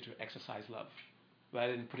opportunity to exercise love,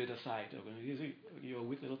 rather than put it aside. You're a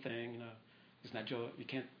weak little thing, It's not you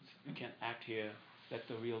can't act here. Let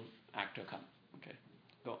the real actor come. Okay,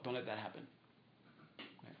 don't let that happen.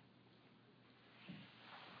 Okay.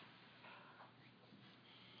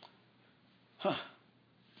 Huh.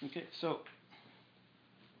 Okay. So,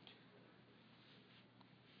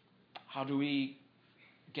 how do we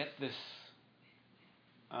get this?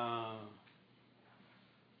 How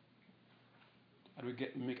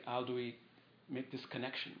do we make this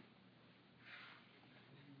connection?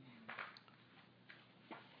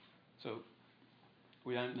 So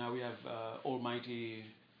we have almighty,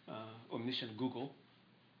 omniscient Google.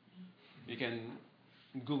 You can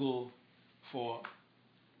Google for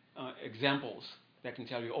examples that can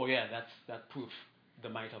tell you, oh yeah, that proof the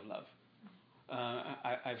might of love.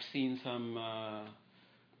 I've seen some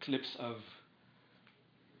clips of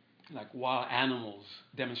like wild animals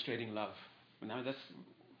demonstrating love. Now that's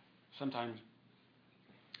sometimes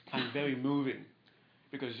find very moving,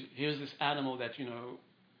 because here's this animal that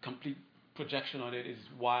complete projection on it is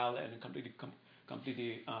wild and completely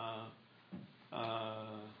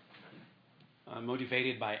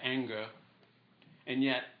motivated by anger, and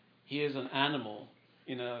yet here's an animal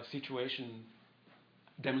in a situation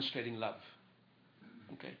demonstrating love.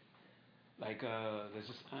 Okay, like I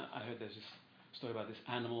heard there's this story about this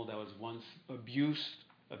animal that was once abused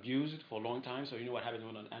for a long time. So you know what happens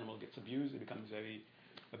when an animal gets abused? It becomes very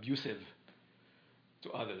abusive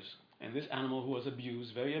to others. And this animal who was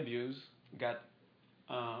abused, very abused,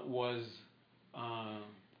 was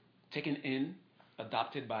taken in,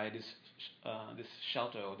 adopted by this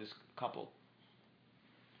shelter or this couple,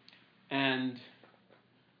 and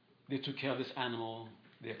they took care of this animal.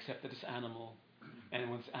 They accepted this animal, and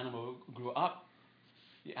when this animal grew up,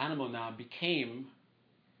 the animal now became.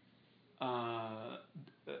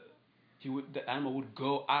 The animal would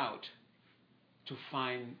go out to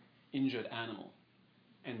find injured animal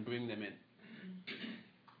and bring them in.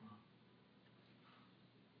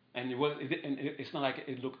 And it's not like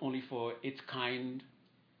it looked only for its kind.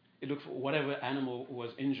 It looked for whatever animal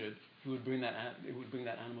was injured. It would bring that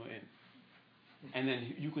animal in, and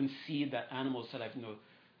then you can see that animal sort of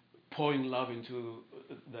pouring love into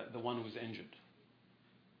the one who's injured.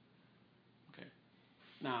 Okay,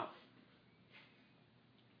 now.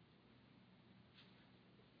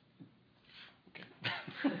 Okay.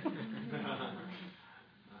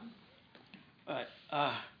 All right.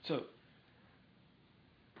 So.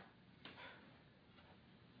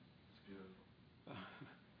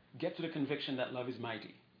 Get to the conviction that love is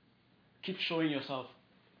mighty. Keep showing your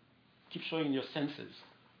senses,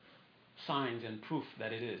 signs and proof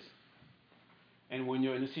that it is. And when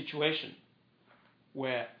you're in a situation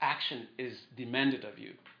where action is demanded of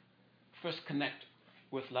you, first connect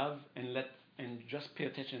with love and just pay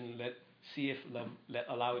attention. See if love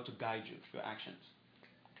allow it to guide you through your actions.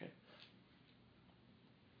 Okay.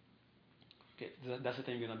 That's the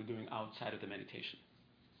thing you're going to be doing outside of the meditation.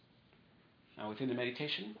 Now, within the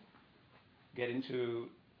meditation, get into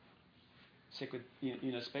sacred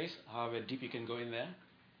inner space, however deep you can go in there.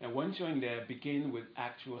 And once you're in there, begin with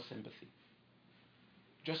actual sympathy.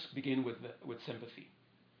 Just begin with sympathy.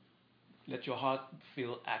 Let your heart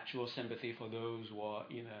feel actual sympathy for those who are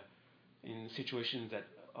in situations that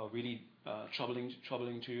are really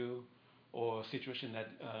troubling to you, or a situation that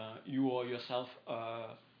you or yourself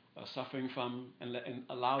are suffering from, and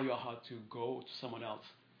allow your heart to go to someone else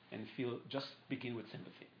and just begin with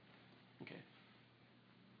sympathy. Okay.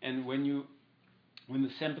 And when the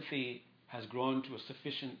sympathy has grown to a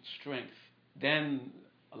sufficient strength, then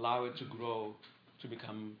allow it to grow to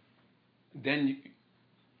become. Then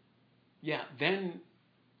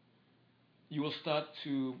you will start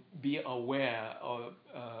to be aware or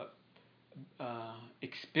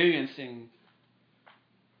experiencing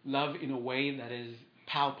love in a way that is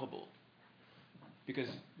palpable. Because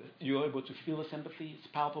you're able to feel the sympathy, it's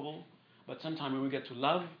palpable. But sometimes when we get to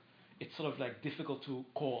love, it's sort of like difficult to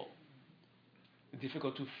call,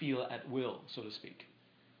 difficult to feel at will, so to speak.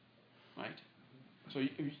 Right? So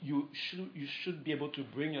you should be able to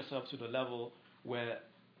bring yourself to the level where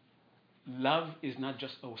love is not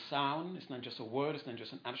just a sound, it's not just a word, it's not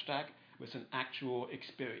just an abstract, but it's an actual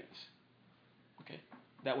experience. Okay?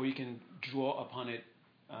 That way you can draw upon it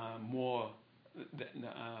more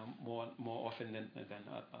often than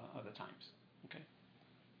other times. Okay?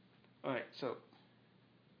 All right, so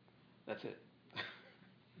that's it.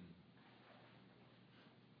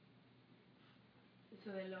 So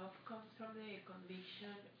the love comes from the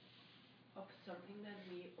conviction of something that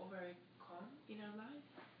we overcome in our life?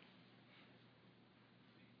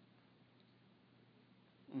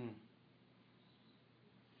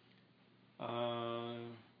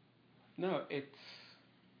 No, it's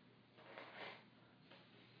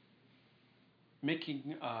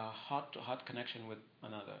making a heart-to-heart connection with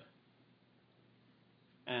another.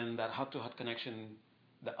 And that heart-to-heart connection,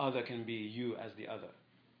 the other can be you as the other.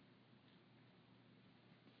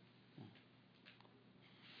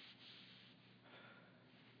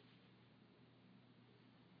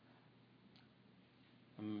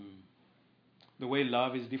 The way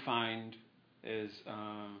love is defined is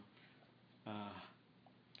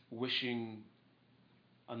wishing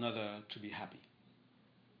another to be happy.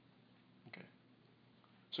 Okay.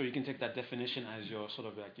 So you can take that definition as your sort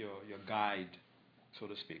of like your guide, so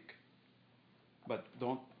to speak. But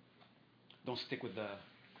don't stick with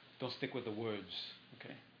the words.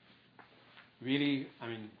 Okay. Really, I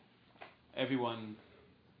mean, everyone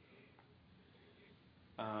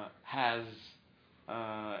has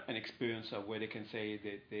an experience of where they can say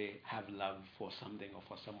that they have love for something or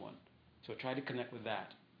for someone. So try to connect with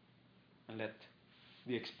that and let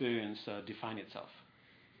the experience define itself.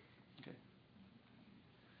 Okay.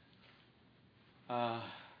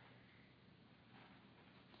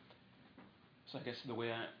 So I guess the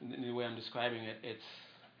way I'm describing it,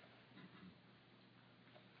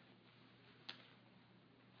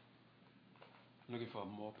 looking for a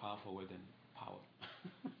more powerful word than power.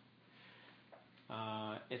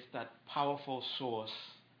 It's that powerful source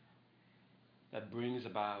that brings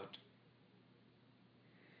about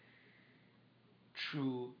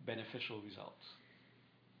true beneficial results.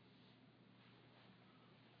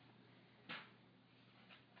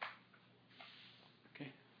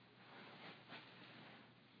 Okay?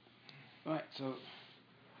 Alright, so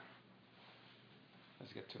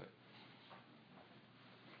let's get to it.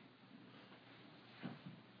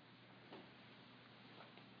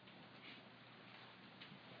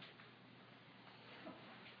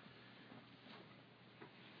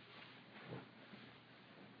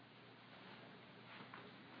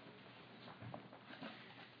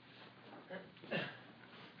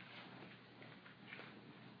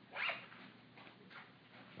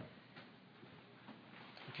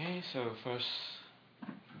 Okay, so first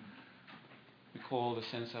recall the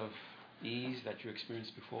sense of ease that you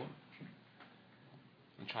experienced before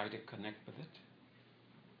and try to connect with it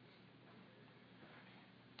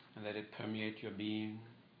and let it permeate your being.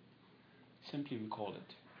 Simply recall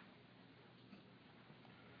it.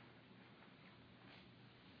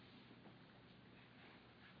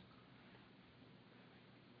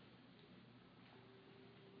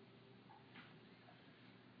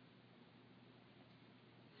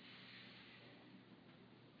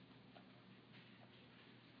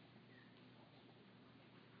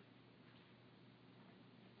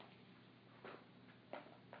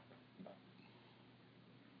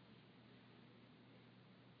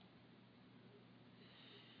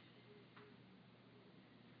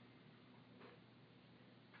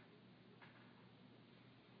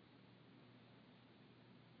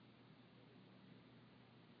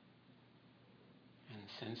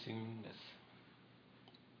 Sensing this,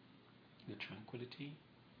 the tranquility,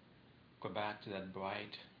 go back to that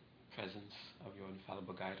bright presence of your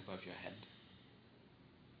infallible guide above your head.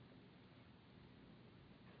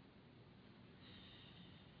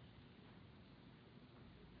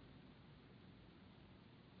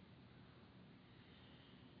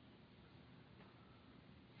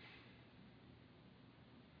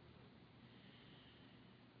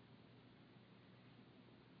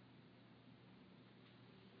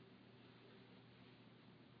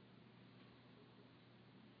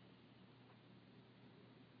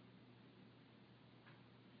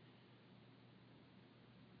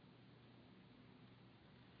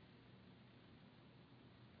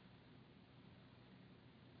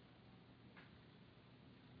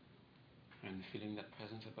 And feeling that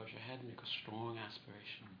presence above your head, make a strong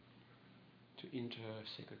aspiration to enter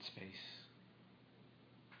sacred space.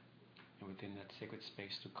 And within that sacred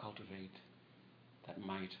space to cultivate that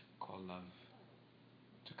might called love,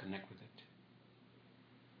 to connect with it.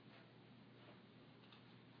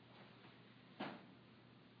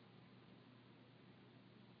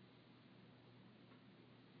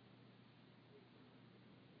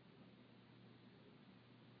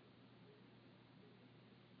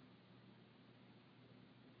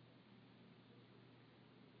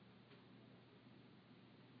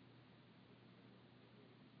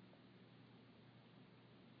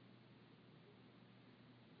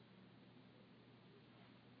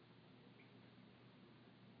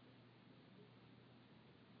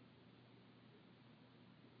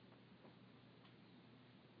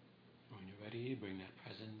 When you're ready, bring that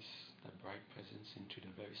presence, that bright presence, into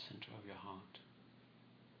the very center of your heart.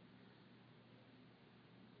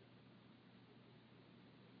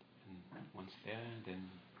 And once there, then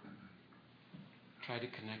try to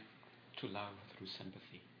connect to love through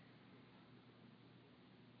sympathy.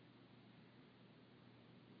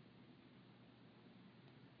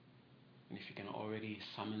 And if you can already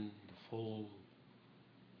summon the full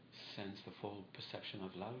sense, the full perception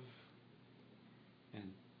of love, then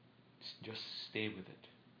just stay with it.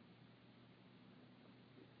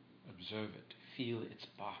 Observe it. Feel its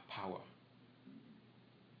power.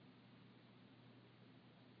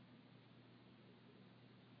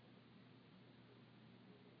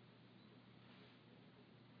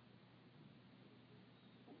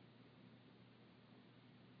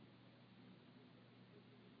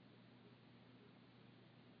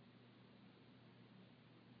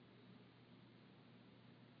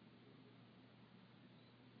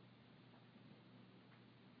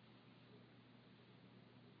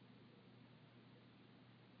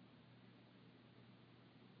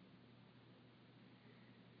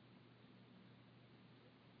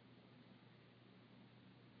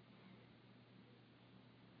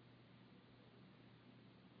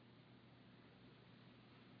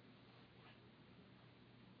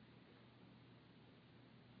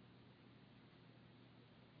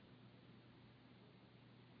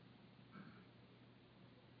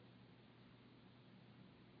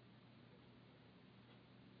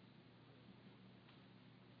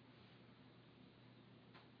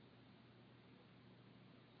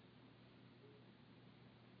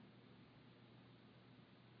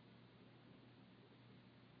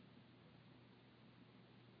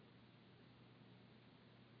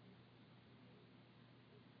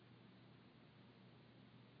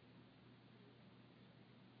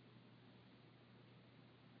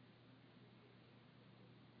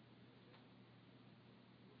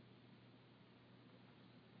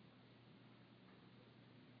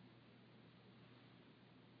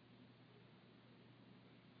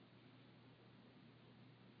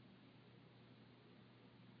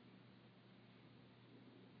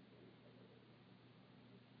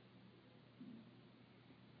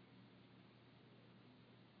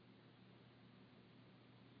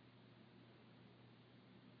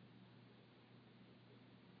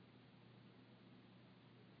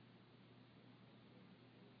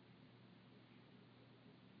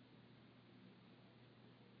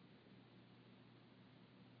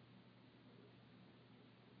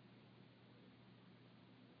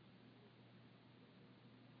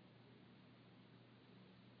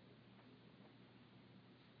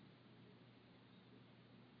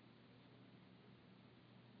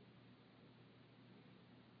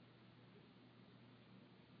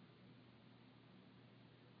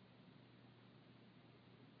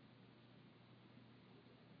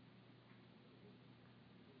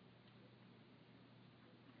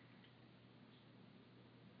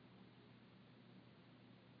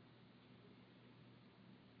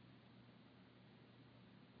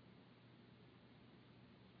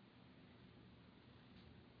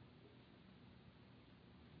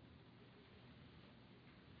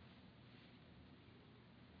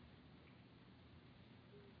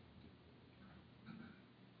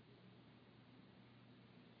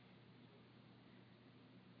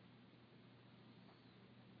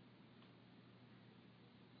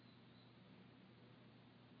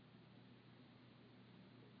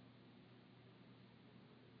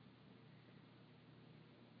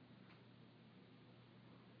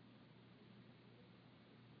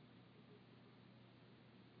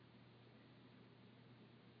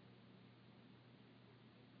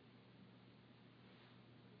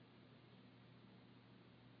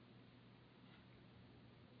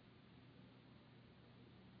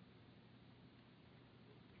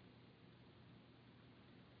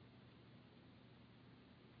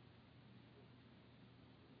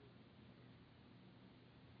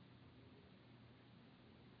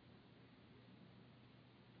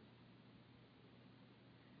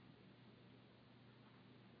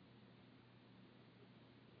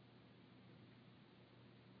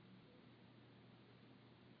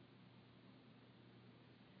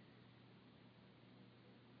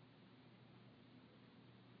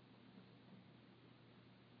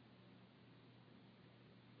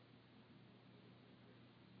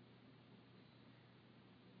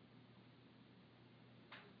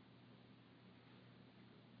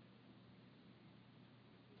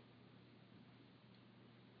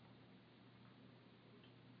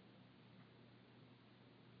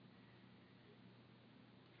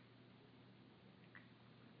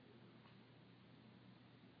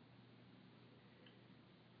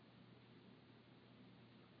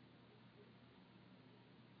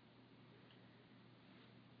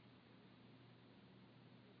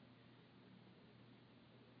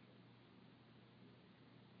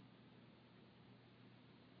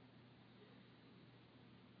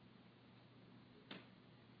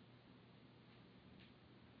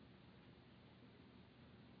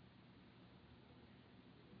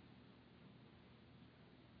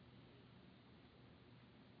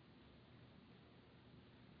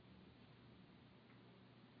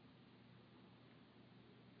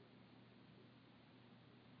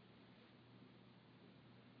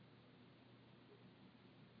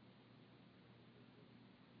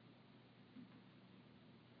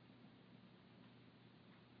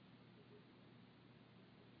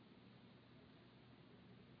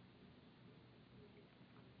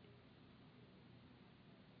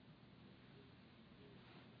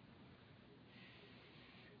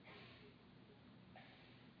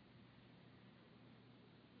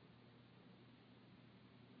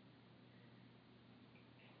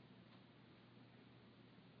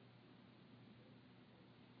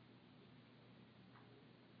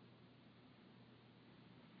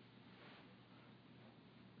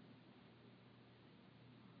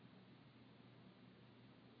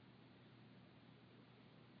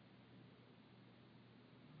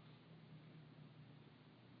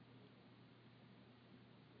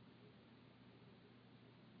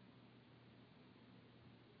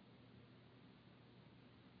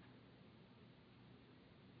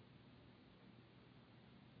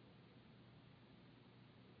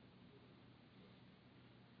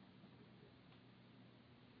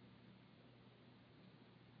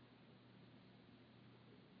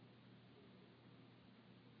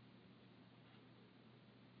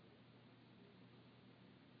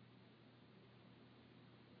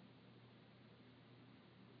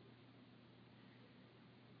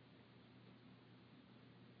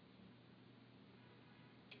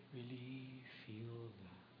 Really feel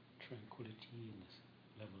the tranquility in this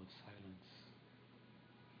level of silence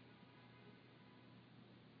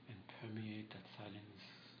and permeate that silence,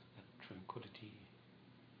 that tranquility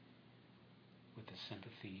with the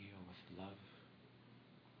sympathy or with love,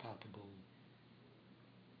 palpable,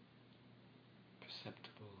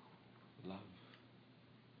 perceptible love.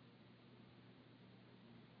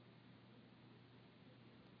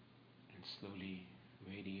 And slowly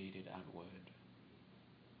radiate it outward.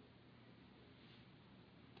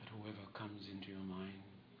 That whoever comes into your mind,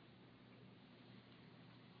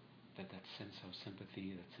 that sense of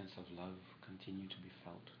sympathy, that sense of love continue to be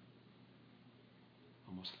felt.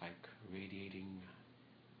 Almost like radiating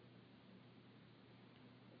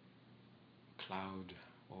a cloud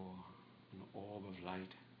or an orb of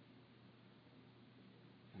light.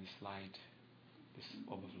 And this light, this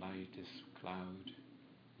orb of light, this cloud,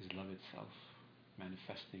 is love itself,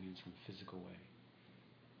 manifesting in some physical way.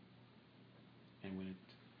 And when it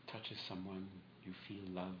touches someone, you feel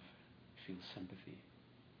love, you feel sympathy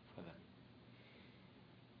for them.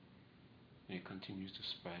 And it continues to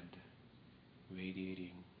spread,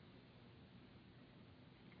 radiating.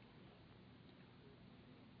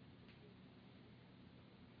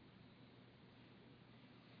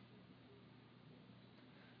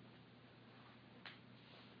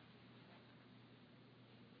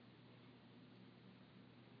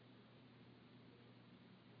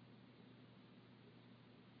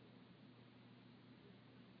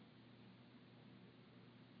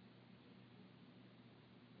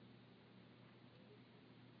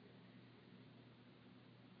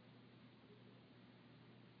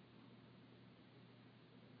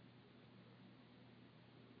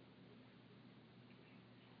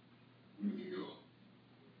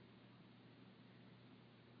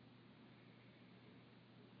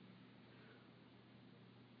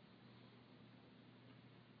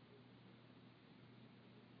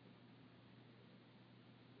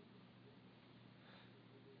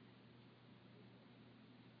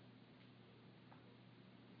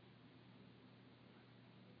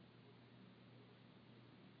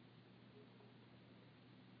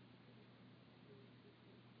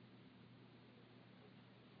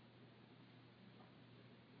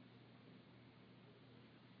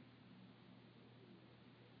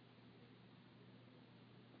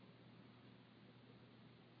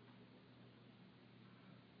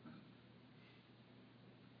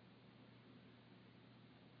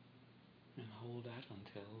 And hold that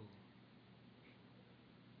until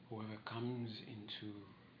whoever comes into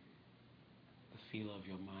the feel of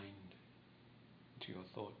your mind, into your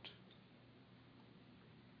thought,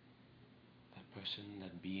 that person,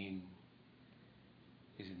 that being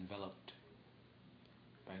is enveloped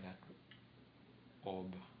by that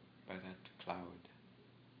orb, by that cloud.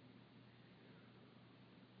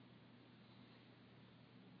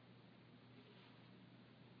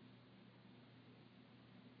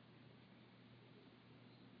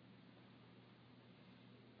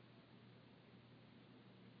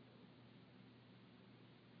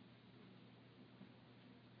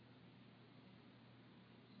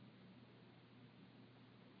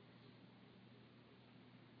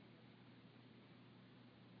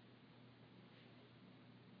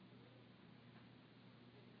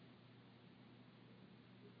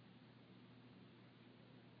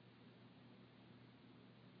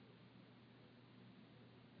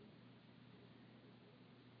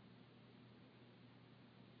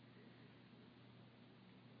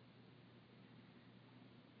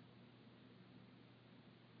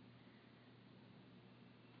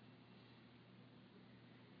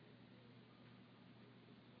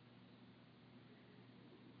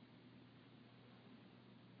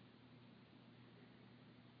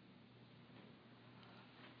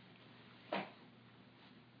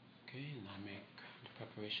 Okay, and I make the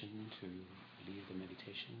preparation to leave the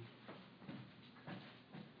meditation.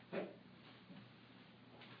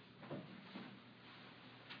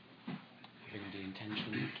 Having the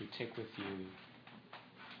intention to take with you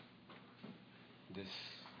this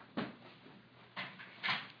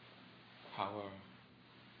power,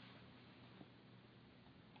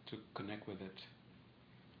 to connect with it,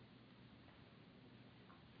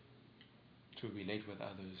 to relate with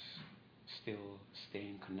others, still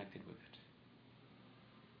staying connected with it.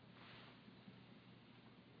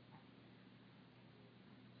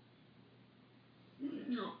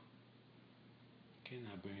 Okay,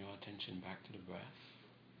 now bring your attention back to the breath.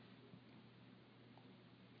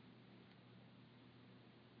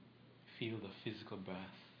 Feel the physical breath,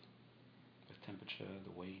 the temperature,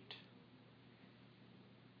 the weight.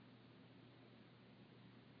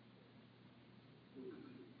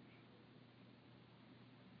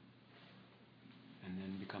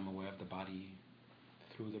 body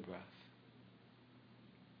through the breath.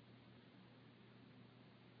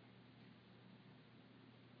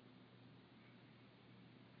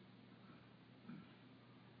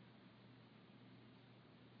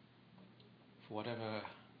 For whatever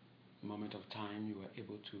moment of time you were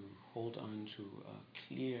able to hold on to a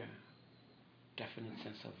clear, definite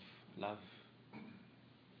sense of love,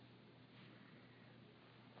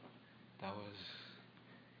 that was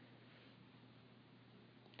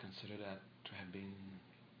considered that to have been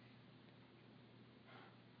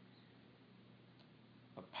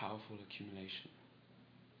a powerful accumulation.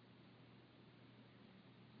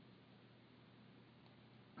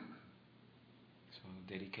 So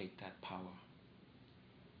dedicate that power.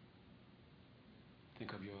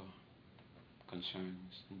 Think of your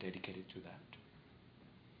concerns and dedicate it to that.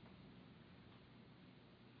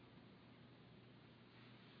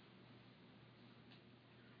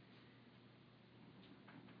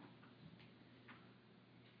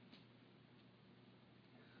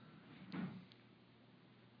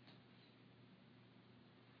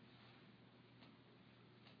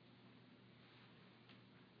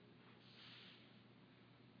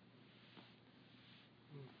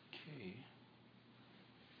 Okay.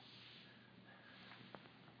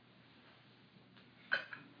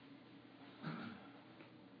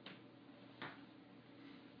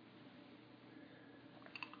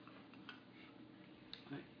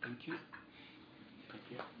 Right, thank you. Thank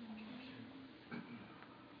you.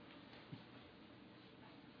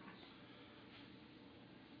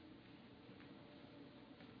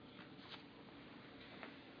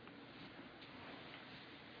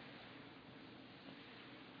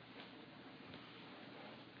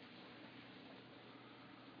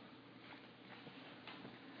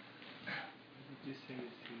 Did you say you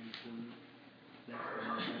see the left and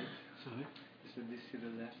the right? Sorry? You said you see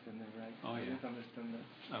the left and the right. Oh, I yeah. didn't understand that.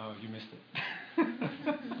 Oh, you missed it.